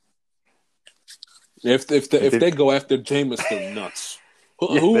 If they go after Jameis, they're nuts.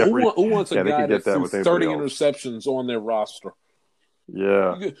 Who wants a guy that threw 30 interceptions on their roster?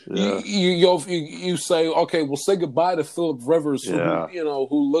 Yeah. You say, okay, well, say goodbye to Philip Rivers,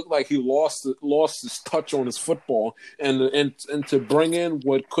 who looked like he lost his touch on his football, and to bring in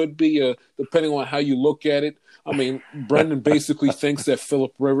what could be depending on how you look at it. I mean, Brendan basically thinks that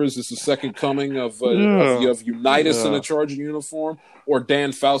Philip Rivers is the second coming of Unitas in a Charger uniform, or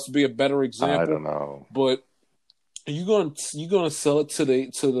Dan Fouts would be a better example. I don't know, but. You gonna sell it to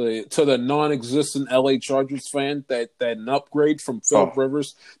the non-existent LA Chargers fan that an upgrade from Philip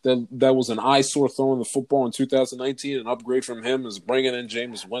Rivers that was an eyesore throwing the football in 2019, an upgrade from him is bringing in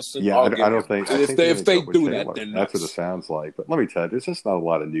Jameis Winston. Yeah, I don't think if they do that, then that's what it sounds like. But let me tell you, there's just not a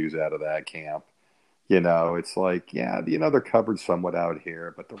lot of news out of that camp. It's like they're covered somewhat out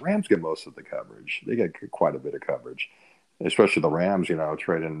here, but the Rams get most of the coverage. They get quite a bit of coverage, especially the Rams.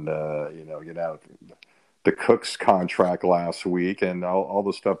 Trading the Cooks contract last week and all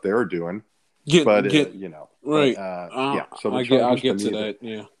the stuff they're doing. Right. So I'll get to that.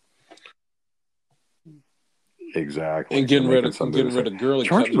 Yeah. Exactly. And getting rid of Gurley.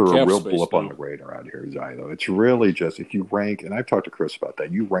 Chargers are a real blip on the radar out here, Zai, though. It's really just, if you rank, and I've talked to Chris about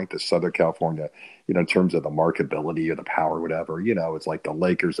that, you rank the Southern California, in terms of the marketability or the power, whatever, it's like the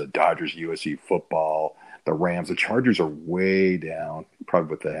Lakers, the Dodgers, USC football, the Rams. The Chargers are way down, probably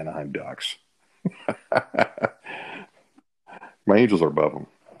with the Anaheim Ducks. My Angels are above them.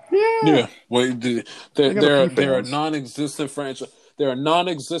 Yeah. Well, they're a non-existent franchise. They're a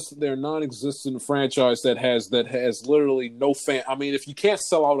non-existent franchise that has literally no fan. I mean, if you can't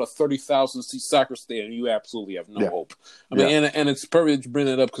sell out a 30,000 seat soccer stadium, you absolutely have no hope. I mean, and it's perfect to bring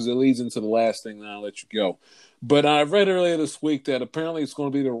it up because it leads into the last thing. And I'll let you go. But I read earlier this week that apparently it's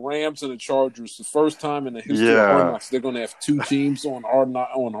going to be the Rams and the Chargers. The first time in the history of Hard Knocks, they're going to have two teams on Hard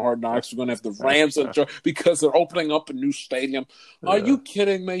Knocks. We're going to have the Rams and the Chargers because they're opening up a new stadium. Are you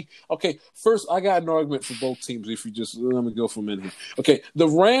kidding me? Okay, first, I got an argument for both teams if you just let me go for a minute here. Okay, the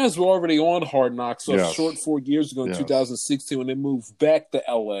Rams were already on Hard Knocks a short 4 years ago in 2016 when they moved back to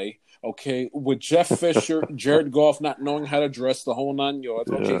L.A., okay, with Jeff Fisher, Jared Goff not knowing how to dress the whole 9 yards.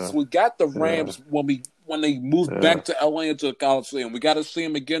 Okay, so we got the Rams when they moved back to LA into the college stadium. We got to see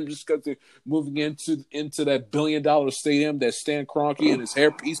them again just because they're moving into that $1 billion stadium that Stan Kroenke and his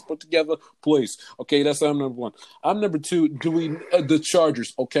hairpiece put together. Please, okay, that's I'm number one. I'm number two. The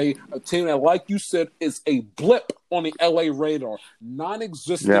Chargers? Okay, a team that, like you said, is a blip on the LA radar,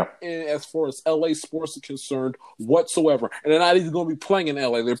 non-existent as far as LA sports are concerned whatsoever. And they're not even going to be playing in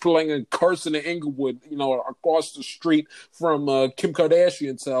LA. They're playing in Carson and Inglewood, across the street from Kim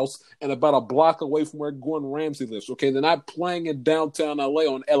Kardashian's house and about a block away from where Gordon Ramsay lives. Okay, they're not playing in downtown LA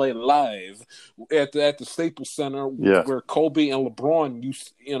on LA Live at the Staples Center where Kobe and LeBron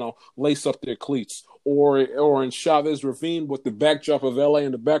used, lace up their cleats. or in Chavez Ravine with the backdrop of LA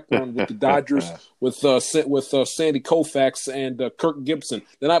in the background with the Dodgers with Sandy Koufax and Kirk Gibson.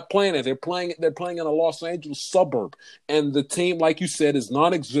 They're not playing it. They're playing in a Los Angeles suburb, and the team, like you said, is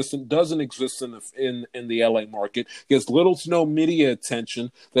non-existent. Doesn't exist in the LA market. Gets little to no media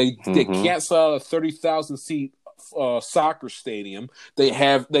attention. They can't sell a 30,000 seat soccer stadium. They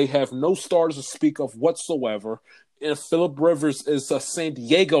have no stars to speak of whatsoever. And Philip Rivers is a San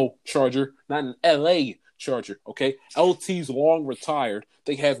Diego Charger, not an LA Charger. Okay, LT's long retired.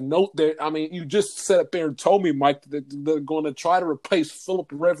 They have no. I mean, you just sat up there and told me, Mike, that they're going to try to replace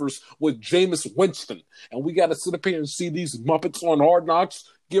Philip Rivers with Jameis Winston, and we got to sit up here and see these Muppets on Hard Knocks.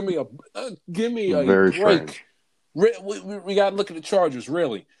 Give me a Very break. We got to look at the Chargers,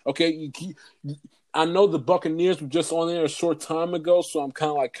 really. Okay, I know the Buccaneers were just on there a short time ago, so I'm kind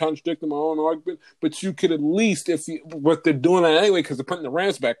of like contradicting my own argument. But you could at least, what they're doing that anyway, because they're putting the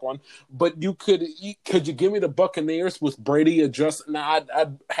Rams back on. But could you give me the Buccaneers with Brady adjust? Now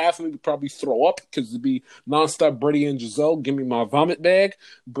I'd half of me would probably throw up because it'd be nonstop Brady and Giselle. Give me my vomit bag.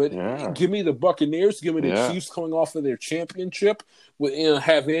 But give me the Buccaneers. Give me the Chiefs coming off of their championship.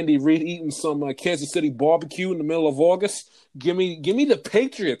 Have Andy Reid eating some Kansas City barbecue in the middle of August. Give me the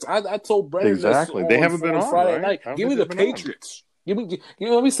Patriots. I told Brendan exactly. They haven't been on Friday night. Give me the Patriots. Give me.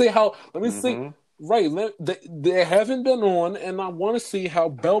 Let me see how. Let me see. Right, they haven't been on, and I want to see how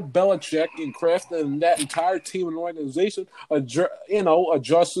Bill Belichick and Kraft and that entire team and organization,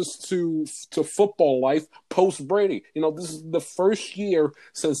 adjusts to football life post Brady. This is the first year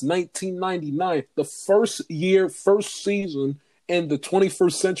since 1999, the first season in the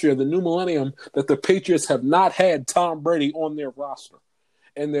 21st century of the new millennium that the Patriots have not had Tom Brady on their roster.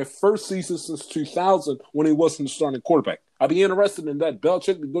 And their first season since 2000 when he wasn't the starting quarterback. I'd be interested in that.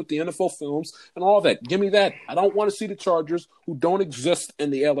 Belichick would go to the NFL films and all that. Give me that. I don't want to see the Chargers, who don't exist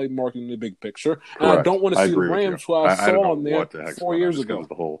in the LA market in the big picture. And Correct. I don't want to see the Rams, who I saw on there 4 years ago.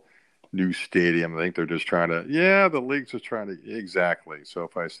 The whole new stadium. I think they're just trying to. Yeah, the league's just trying to. Exactly.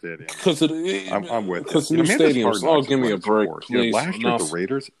 SoFi Stadium. I'm with you. Because new stadiums. Oh, give me a break, please. Last year, the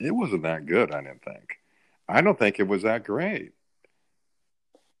Raiders, it wasn't that good. I didn't think. I don't think it was that great.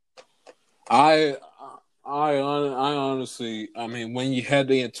 I honestly, when you had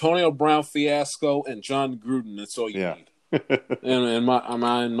the Antonio Brown fiasco and John Gruden, that's all you need. In my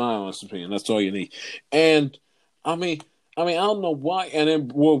honest opinion, that's all you need. And I don't know why. And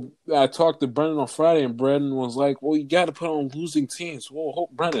then, I talked to Brendan on Friday, and Brendan was like, "Well, you got to put on losing teams." Well,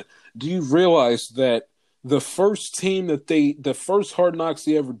 Brendan, do you realize that the first Hard Knocks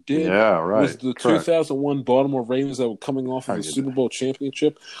they ever did was the 2001 Baltimore Ravens that were coming off of the Super Bowl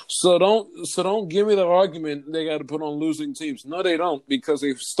championship. So don't give me the argument they got to put on losing teams. No, they don't, because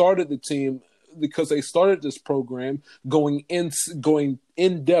they started the team. Because they started this program going in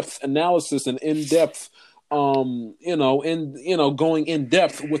depth analysis and in depth, going in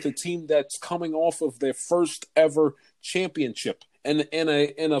depth with a team that's coming off of their first ever championship. And in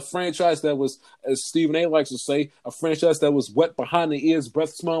a franchise that was, as Stephen A. likes to say, a franchise that was wet behind the ears,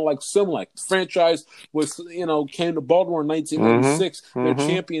 breath smelling like Similac. The franchise was, came to Baltimore in 1996. They're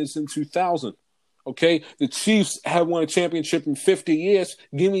champions in 2000. Okay, the Chiefs have won a championship in 50 years.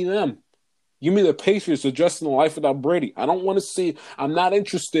 Give me them. Give me the Patriots adjusting the life without Brady. I don't want to see. I'm not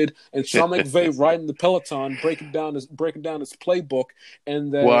interested in Sean McVay riding the Peloton, breaking down his playbook,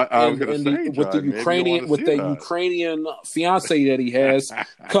 and then with the Ukrainian fiance that he has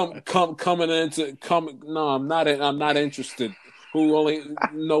coming into. No, I'm not interested. Who only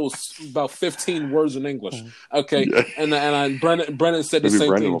knows about 15 words in English? Okay, and Brennan said the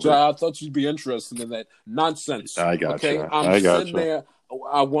same thing. I thought you'd be interested in that nonsense. I got okay? you. I'm sitting there.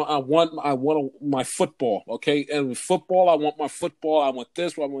 I want my football, okay? And with football, I want my football. I want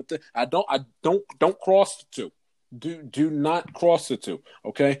this. I want this. I don't cross the two. Do not cross the two,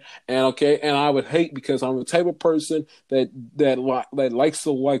 okay? And I would hate, because I'm the type of person that likes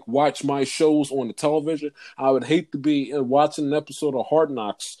to watch my shows on the television. I would hate to be watching an episode of Hard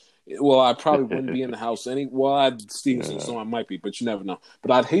Knocks. Well, I probably wouldn't be in the house I'd Stevenson, so I might be, but you never know.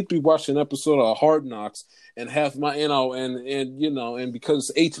 But I'd hate to be watching an episode of Hard Knocks and have my, and because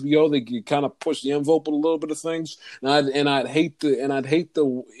HBO, they kind of push the envelope with a little bit of things, and I'd hate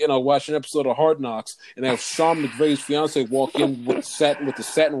to watch an episode of Hard Knocks and have Sean McVay's fiance walk in with the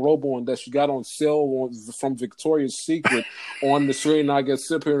satin robe on that she got on sale from Victoria's Secret on the screen, and I get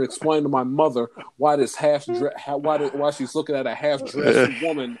sit here and explain to my mother why she's looking at a half dressed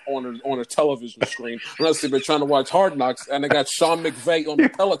woman on on a television screen unless they've been trying to watch Hard Knocks, and they got Sean McVay on the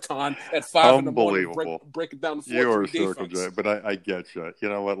Peloton at 5 in the morning, breaking down the 4-3 defense. But I get you. You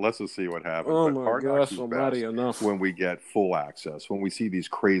know what? Let's just see what happens. Oh, but my Hard gosh, Knocks is almighty best enough. when we get full access, when we see these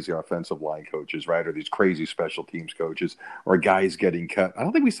crazy offensive line coaches, right, or these crazy special teams coaches, or guys getting cut. I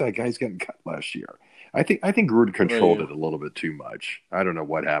don't think we saw guys getting cut last year. I think Gruden controlled it a little bit too much. I don't know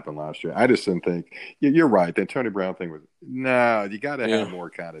what happened last year. I just didn't think you're right. The Tony Brown thing was you got to have more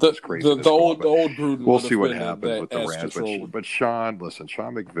kind of this crazy. The old Gruden. We'll see what happens with the Rams. But Sean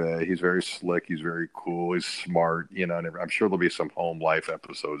McVay, he's very slick. He's very cool. He's smart. You know, and I'm sure there'll be some home life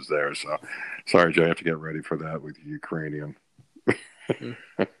episodes there. So, sorry, Jay, I have to get ready for that with Ukrainian.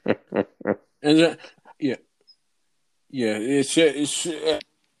 And it's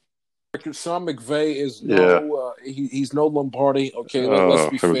Sean McVay is he's no Lombardi. Okay, let's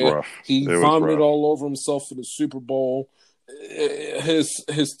be fair. Rough. He vomited all over himself for the Super Bowl. His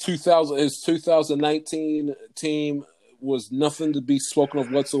 2019 team was nothing to be spoken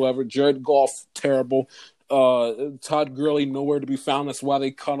of whatsoever. Jared Goff, terrible. Todd Gurley, nowhere to be found. That's why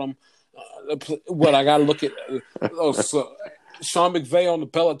they cut him. What I got to look at? Sean McVay on the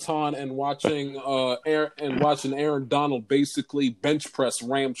Peloton and watching Aaron Donald basically bench press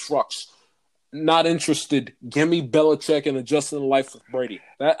Ram trucks. Not interested. Give me Belichick and adjusting the life with Brady.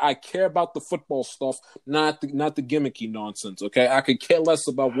 That I care about the football stuff, not the gimmicky nonsense. Okay, I could care less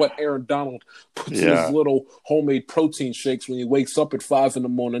about what Aaron Donald puts in his little homemade protein shakes when he wakes up at 5 in the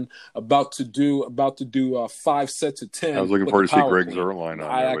morning, about to do 5 sets of 10. I was looking forward to see Greg Zuerlein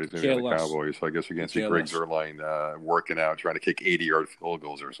on there, but he's in the Cowboys. So I guess we can see Greg Zuerlein working out, trying to kick 80-yard field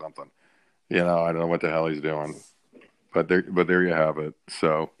goals or something. You know, I don't know what the hell he's doing. But there you have it.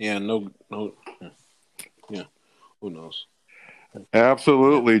 So yeah, who knows?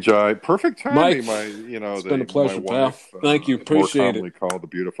 Absolutely, Jai. Perfect timing. Mike, it's been a pleasure, pal. Thank you, appreciate it. More commonly called the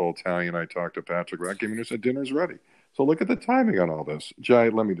beautiful Italian. I talked to Patrick Rackman who said dinner's ready. So look at the timing on all this, Jai.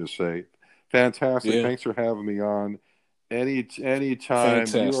 Let me just say, fantastic. Yeah. Thanks for having me on. Anytime.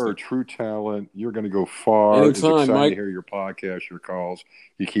 Fantastic. You are a true talent. You're going to go far. Anytime, it's exciting Mike. to hear your podcast, your calls.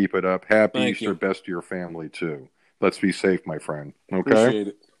 You keep it up. Happy Thank Easter. you. Best to your family too. Let's be safe, my friend. Okay? Appreciate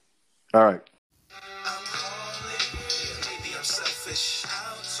it. All right. Maybe I'm selfish.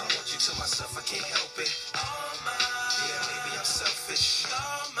 I want you to myself, I can't help it. Maybe I'm selfish.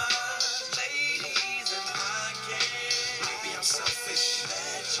 Ladies and I can't. Maybe I'm selfish.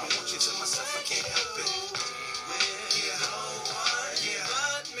 I want you to myself, I can't help it. No one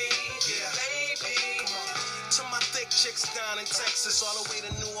but me, baby. To my thick chicks down in Texas, all the way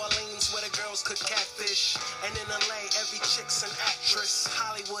to New Orleans, where the girls could catfish. And in LA, every chick's an actress.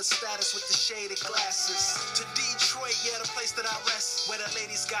 Hollywood status with the shaded glasses. To Detroit, the place that I rest, where the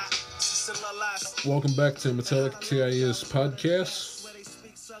ladies got sister. Welcome back to Metallic TIS podcast.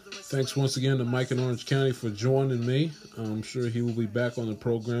 Thanks once again to Mike in Orange County for joining me. I'm sure he will be back on the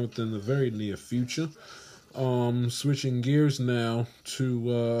program within the very near future. Switching gears now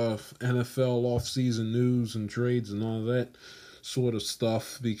to NFL offseason news and trades and all that sort of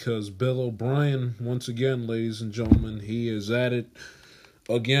stuff, because Bill O'Brien, once again, ladies and gentlemen, he is at it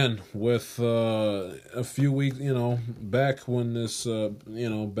again with a few weeks, back when this,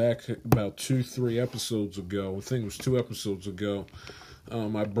 back about 2-3 episodes ago, I think it was 2 episodes ago,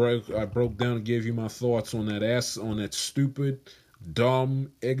 I broke down and gave you my thoughts on that stupid,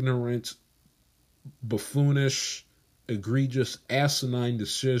 dumb, ignorant, buffoonish, egregious, asinine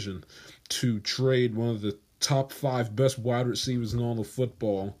decision to trade one of the top 5 best wide receivers in all of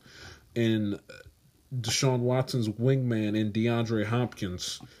football in Deshaun Watson's wingman in DeAndre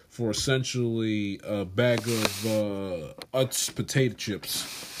Hopkins for essentially a bag of Utz potato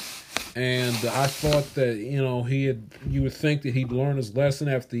chips. And I thought that, you would think that he'd learn his lesson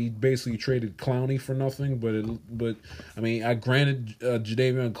after he basically traded Clowney for nothing. But I granted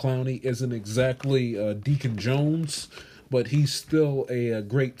Jadeveon Clowney isn't exactly Deacon Jones, but he's still a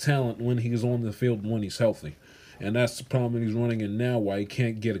great talent when he's on the field and when he's healthy. And that's the problem he's running in now, why he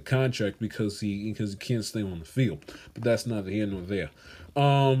can't get a contract because he can't stay on the field. But that's neither here nor there.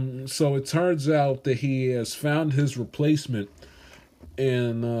 So it turns out that he has found his replacement,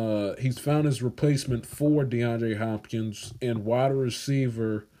 and he's found his replacement for DeAndre Hopkins and wide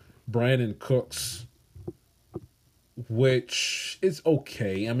receiver Brandon Cooks, which is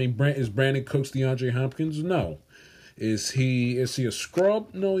okay. Is Brandon Cooks DeAndre Hopkins? No. Is he a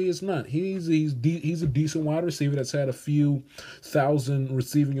scrub? No, he is not. He's a decent wide receiver that's had a few thousand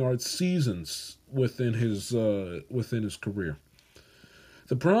receiving yard seasons within his career.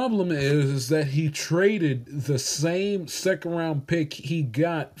 The problem is that he traded the same second round pick he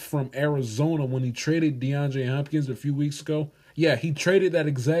got from Arizona when he traded DeAndre Hopkins a few weeks ago. Yeah, he traded that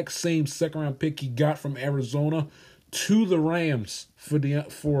exact same second-round pick he got from Arizona to the Rams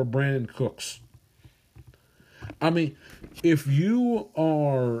for Brandon Cooks. I mean, if you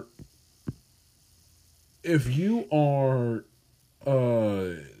are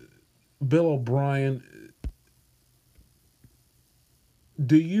Bill O'Brien,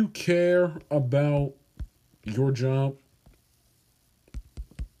 do you care about your job?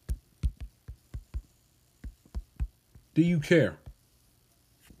 Do you care?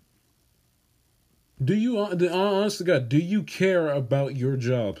 Do you, honest to God, do you care about your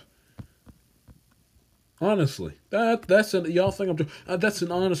job? Honestly, that's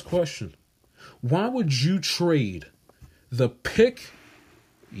an honest question. Why would you trade the pick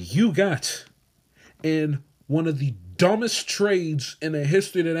you got in one of the dumbest trades in the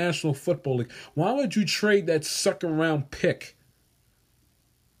history of the National Football League? Why would you trade that second round pick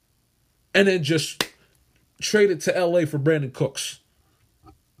and then just trade it to LA for Brandon Cooks?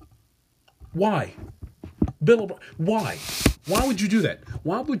 Why? Why? Why would you do that?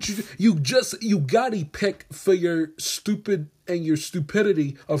 Why would you got a pick for your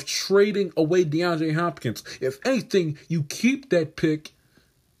stupidity of trading away DeAndre Hopkins? If anything, you keep that pick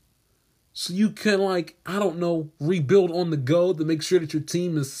so you can, rebuild on the go to make sure that your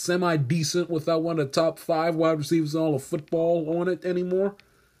team is semi-decent without one of the top 5 wide receivers in all of football on it anymore.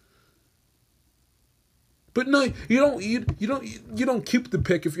 But no, you don't keep the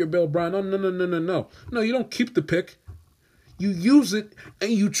pick if you're Bill O'Brien. No. No, you don't keep the pick. You use it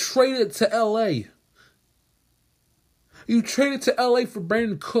and you trade it to LA. You trade it to LA for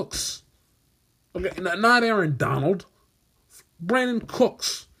Brandon Cooks. Okay, not Aaron Donald. Brandon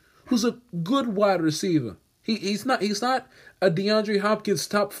Cooks, who's a good wide receiver. He's not a DeAndre Hopkins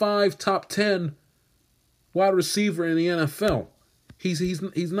top 5, top 10 wide receiver in the NFL. He's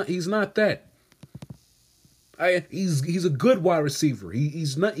not that. He's a good wide receiver.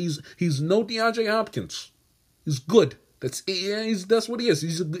 He's no DeAndre Hopkins. He's good. That's what he is.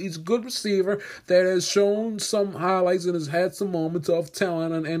 He's a good receiver that has shown some highlights and has had some moments of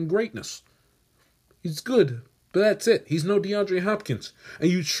talent and greatness. He's good, but that's it. He's no DeAndre Hopkins.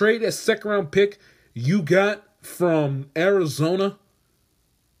 And you trade that second round pick you got from Arizona,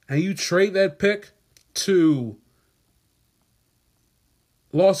 and you trade that pick to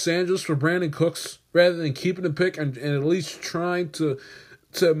Los Angeles for Brandon Cooks, rather than keeping the pick and at least trying to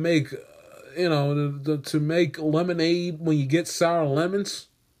make to make lemonade when you get sour lemons.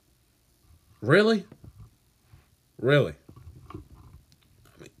 Really? I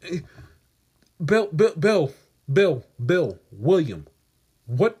mean, Bill, William,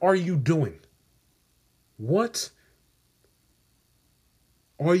 what are you doing? What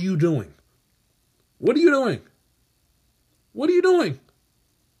are you doing? What are you doing? What are you doing?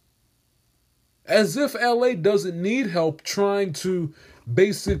 As if LA doesn't need help trying to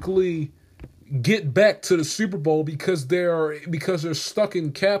basically get back to the Super Bowl because they're stuck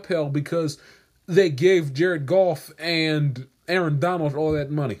in cap hell because they gave Jared Goff and Aaron Donald all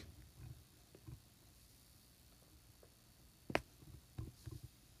that money.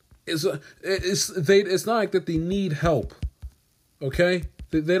 It's not like that they need help. Okay?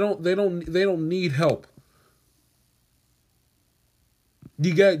 They don't need help.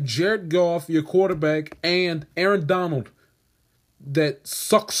 You got Jared Goff, your quarterback, and Aaron Donald that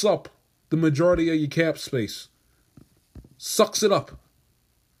sucks up the majority of your cap space. Sucks it up.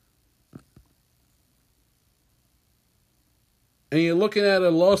 And you're looking at a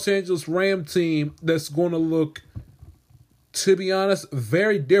Los Angeles Ram team that's going to look, to be honest,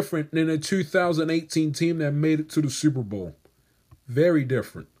 very different than a 2018 team that made it to the Super Bowl. Very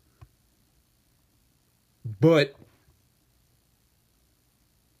different. But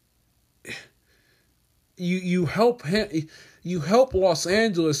you help Los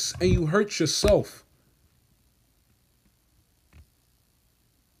Angeles and you hurt yourself.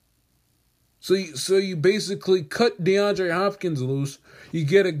 So you basically cut DeAndre Hopkins loose. You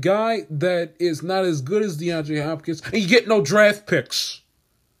get a guy that is not as good as DeAndre Hopkins, and you get no draft picks.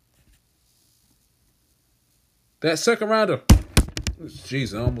 That second rounder,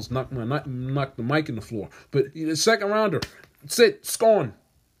 jeez, I almost knocked the mic in the floor. But the second rounder, that's it, it's gone.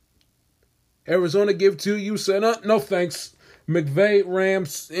 Arizona give to you, said, no thanks. McVay,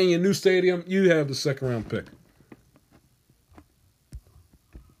 Rams, in your new stadium, you have the second round pick.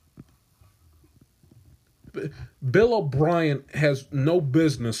 Bill O'Brien has no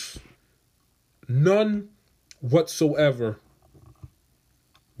business, none whatsoever,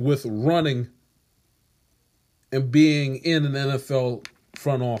 with running and being in an NFL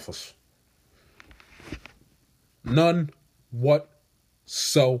front office. None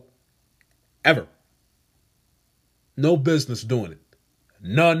whatsoever. No business doing it.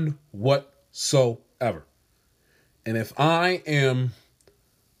 None whatsoever. And if I am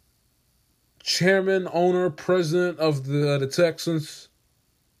chairman, owner, president of the Texans,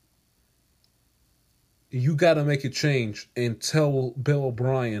 you got to make a change and tell Bill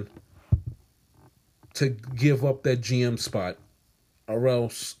O'Brien to give up that GM spot, or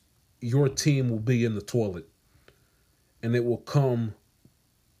else your team will be in the toilet. And it will come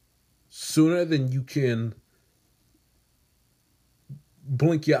sooner than you can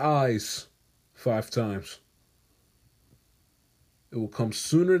blink your eyes 5 times. It will come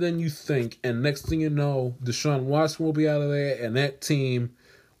sooner than you think, and next thing you know, Deshaun Watson will be out of there, and that team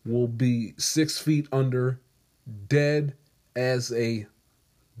will be 6 feet under, dead as a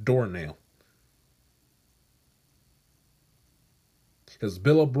doornail. Because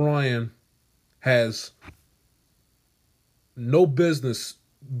Bill O'Brien has no business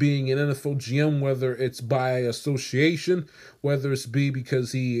being an NFL GM, whether it's by association, whether it's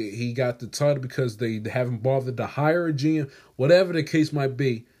because he got the title because they haven't bothered to hire a GM, whatever the case might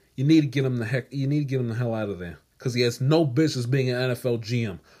be. You need to get him the hell out of there, because he has no business being an NFL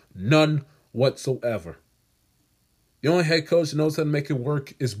GM, none whatsoever. The only head coach that knows how to make it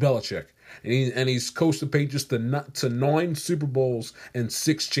work is Belichick, and he's coached the Patriots to 9 Super Bowls and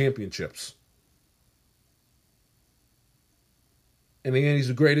 6 championships. And again, he's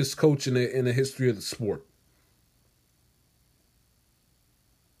the greatest coach in the history of the sport.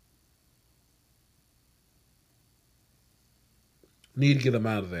 Need to get him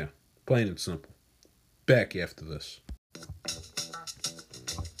out of there. Plain and simple. Back after this.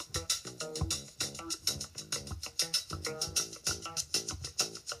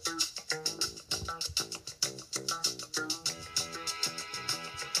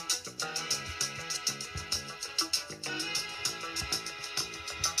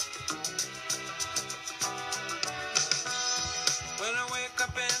 When I wake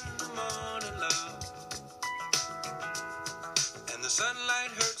up in the morning, love, and the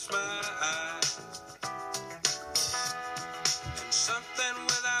sunlight hurts my eyes, and something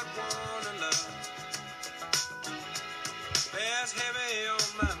without warning, love, bears heavy on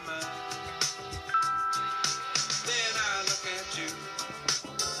my mind. Then I look at you,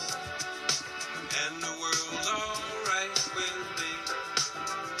 and the world's alright with me.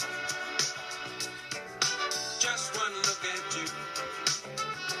 Just one look at you,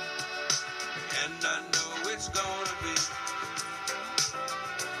 and I know it's gonna be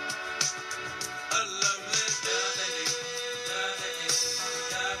a lovely day.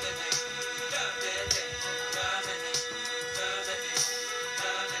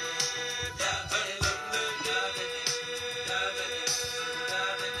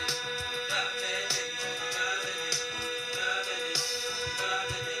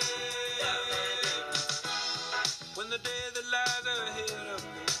 When the day that lies ahead of me.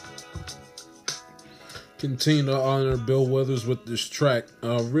 Continue to honor Bill Withers with this track.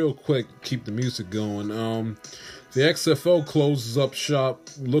 Real quick, keep the music going. The XFL closes up shop.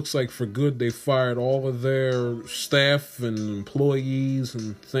 Looks like for good. They fired all of their staff and employees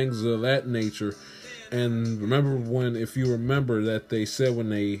and things of that nature. And if you remember that they said when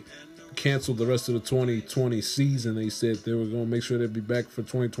they canceled the rest of the 2020 season, they said they were going to make sure they'd be back for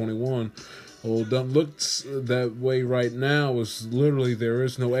 2021. Well, that looks that way right now. Is literally there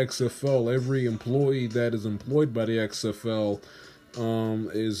is no XFL. Every employee that is employed by the XFL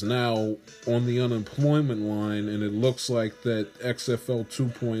is now on the unemployment line, and it looks like that XFL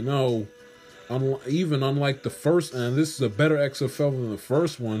 2.0, even unlike the first, and this is a better XFL than the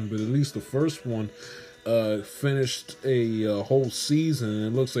first one, but at least the first one finished a whole season, and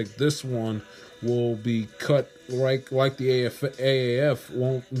it looks like this one will be cut like the AAF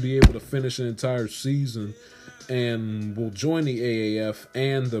won't be able to finish an entire season, and will join the AAF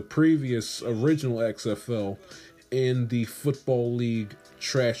and the previous original XFL in the Football League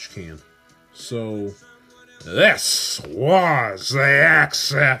trash can. So this was the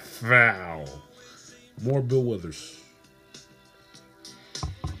XFL. More Bill Withers.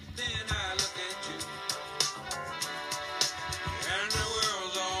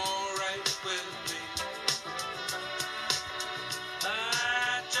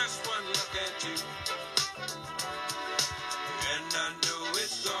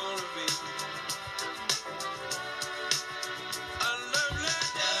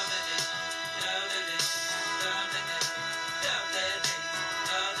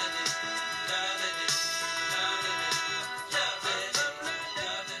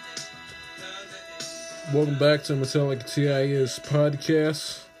 Welcome back to Metallica TIS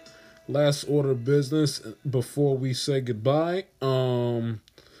podcast. Last order of business before we say goodbye.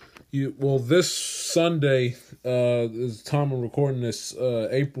 This Sunday, is the time of recording this,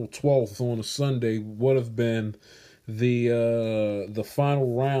 April 12th on a Sunday, would have been the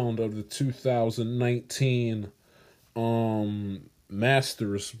final round of the 2019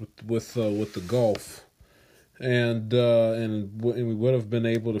 Masters with the golf. And we would have been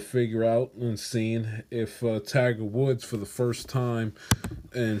able to figure out and seen if Tiger Woods, for the first time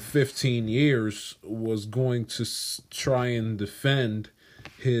in 15 years, was going to try and defend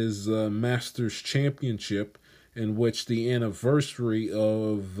his Masters championship, in which the anniversary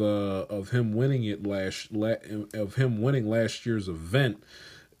of him winning it last year's event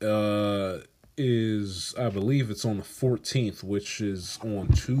is, I believe it's on the 14th, which is on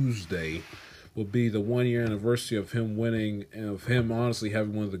Tuesday. Will be the 1 year anniversary of him winning, and of him honestly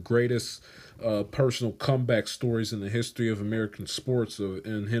having one of the greatest personal comeback stories in the history of American sports,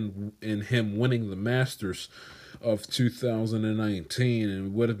 in him winning the Masters of 2019, and we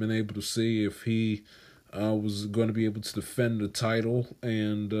would have been able to see if he was going to be able to defend the title,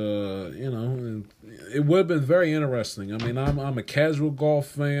 and it would have been very interesting. I mean, I'm a casual golf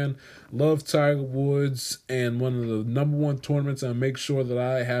fan, love Tiger Woods, and one of the number one tournaments I make sure that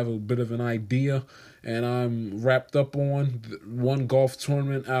I have a bit of an idea, and I'm wrapped up on one golf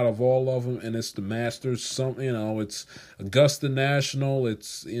tournament out of all of them, and it's the Masters. It's Augusta National.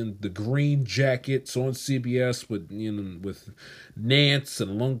 It's in the green jackets on CBS with Nance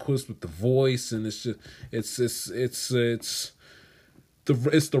and Lundqvist with The Voice, and it's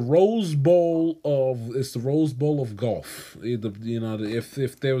the Rose Bowl of golf.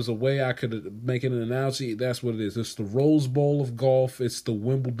 If there was a way I could make it an analogy, that's what it is. It's the Rose Bowl of golf. It's the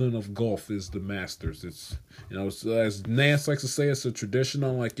Wimbledon of golf. Is the Masters. It's as Nance likes to say, it's a tradition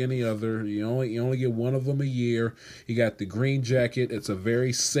unlike any other. You only get one of them a year. You got the green jacket. It's a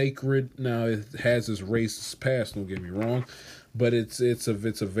very sacred. Now it has its racist past. Don't get me wrong, but it's a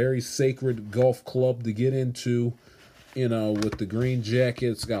very sacred golf club to get into. With the green jacket,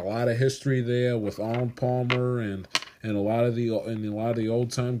 it's got a lot of history there with Arnold Palmer and a lot of the old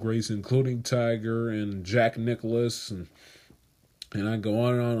time greats, including Tiger and Jack Nicklaus, and I go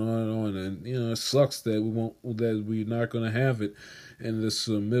on and on and on. And it sucks that we're not going to have it in this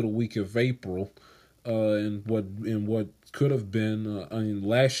middle week of April. In what could have been,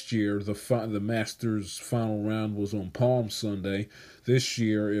 last year the Masters final round was on Palm Sunday. This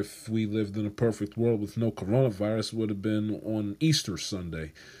year, if we lived in a perfect world with no coronavirus, would have been on Easter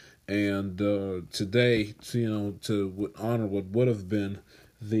Sunday. And today, to honor what would have been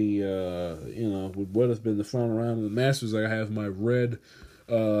the final round of the Masters, I have my red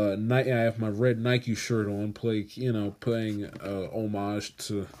Nike shirt on, paying homage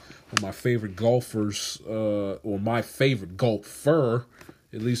to my favorite golfers, or my favorite golfer,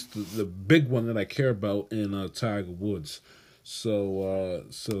 at least the big one that I care about, in Tiger Woods. So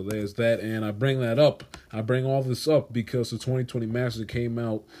there's that, and I bring all this up because the 2020 Masters came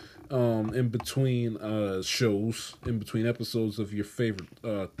out in between shows, in between episodes of your favorite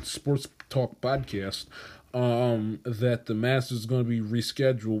sports talk podcast. That the Masters is going to be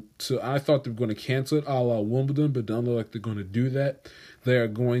rescheduled to. I thought they were going to cancel it, a la Wimbledon, but don't look like they're going to do that. They are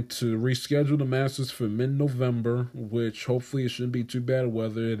going to reschedule the Masters for mid-November, which hopefully it shouldn't be too bad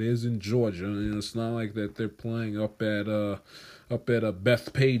weather. It is in Georgia, and it's not like that they're playing up at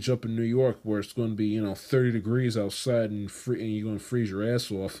Bethpage up in New York, where it's going to be 30 degrees outside and you're going to freeze your ass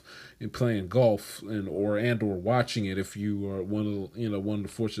off and playing golf or watching it if you are one of the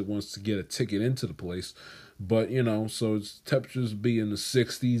fortunate ones to get a ticket into the place. But so it's temperatures be in the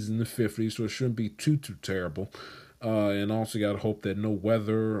 60s and the 50s, so it shouldn't be too terrible. And also got to hope that no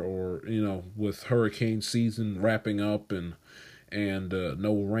weather, or with hurricane season wrapping up and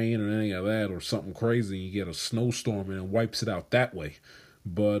no rain or any of that, or something crazy, you get a snowstorm and it wipes it out that way.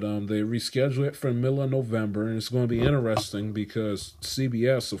 But they reschedule it for the middle of November, and it's going to be interesting because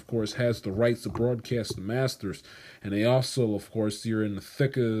CBS, of course, has the rights to broadcast the Masters, and they also, of course, you're in the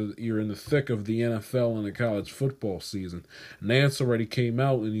thick of the NFL and the college football season. Nance already came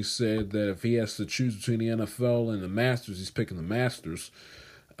out and he said that if he has to choose between the NFL and the Masters, he's picking the Masters.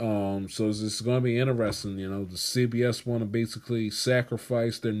 So this is going to be interesting. The CBS want to basically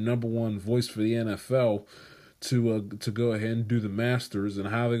sacrifice their number one voice for the NFL to go ahead and do the Masters, and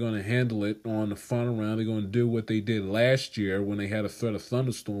how they're going to handle it on the final round. They're going to do what they did last year when they had a threat of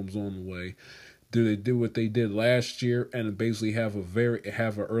thunderstorms on the way. Do they do what they did last year and basically have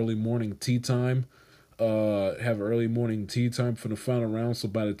an early morning tea time? Have an early morning tea time for the final round. So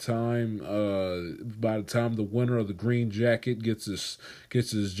by the time the winner of the green jacket gets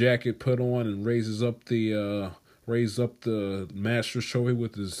his jacket put on and raises up the raise up the Masters trophy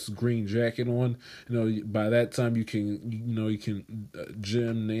with his green jacket on. By that time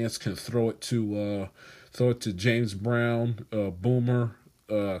Jim Nance can throw it to James Brown, Boomer,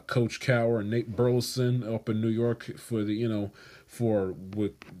 Coach Cowher, and Nate Burleson up in New York for for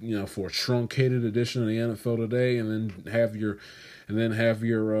a truncated edition of the NFL Today, and then have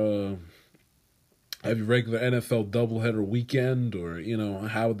your regular NFL doubleheader weekend, or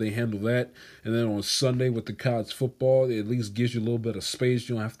how would they handle that? And then on Sunday with the college football, it at least gives you a little bit of space.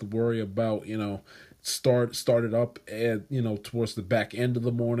 You don't have to worry about start it up at towards the back end of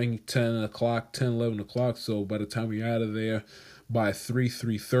the morning, 11 o'clock. So by the time you're out of there by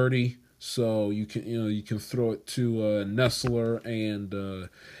 3:30. So you can throw it to Nessler and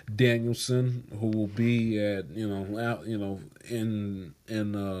Danielson, who will be at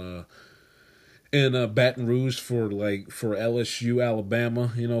in Baton Rouge for LSU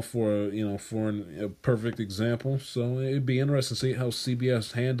Alabama, for a perfect example. So it'd be interesting to see how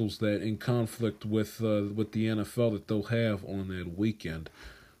CBS handles that in conflict with the NFL that they'll have on that weekend.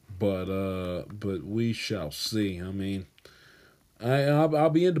 But we shall see. I mean,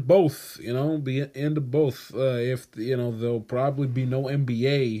 I'll be into both, if there'll probably be no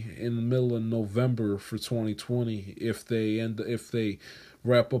NBA in the middle of November for 2020. If they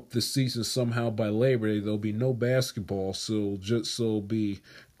wrap up the season somehow by Labor Day, there'll be no basketball. So it'll be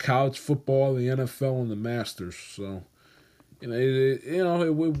college football, the NFL, and the Masters. So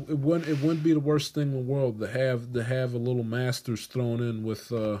it wouldn't be the worst thing in the world to have a little Masters thrown in with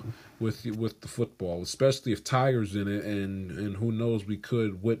the football, especially if Tiger's in it, and who knows, we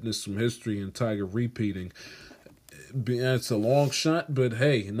could witness some history in Tiger repeating. It's a long shot, but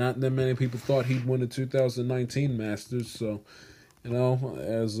hey, not that many people thought he'd win the 2019 Masters. So,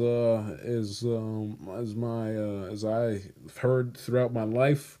 as I've heard throughout my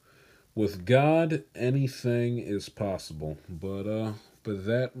life, with God, anything is possible. But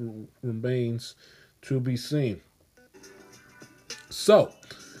that remains to be seen. So,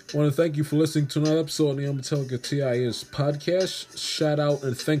 I want to thank you for listening to another episode of the Unmetallica TIS podcast. Shout out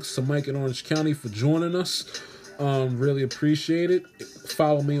and thanks to Mike in Orange County for joining us. Really appreciate it.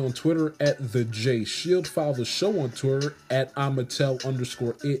 Follow me on Twitter at TheJShield. Follow the show on Twitter at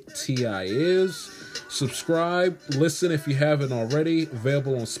I'mATell_it_TIS. Subscribe, listen if you haven't already.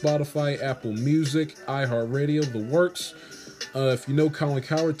 Available on Spotify, Apple Music, iHeartRadio, the works. If you know Colin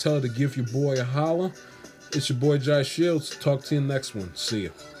Cowherd, tell her to give your boy a holla. It's your boy Jai Shields. Talk to you next one. See ya.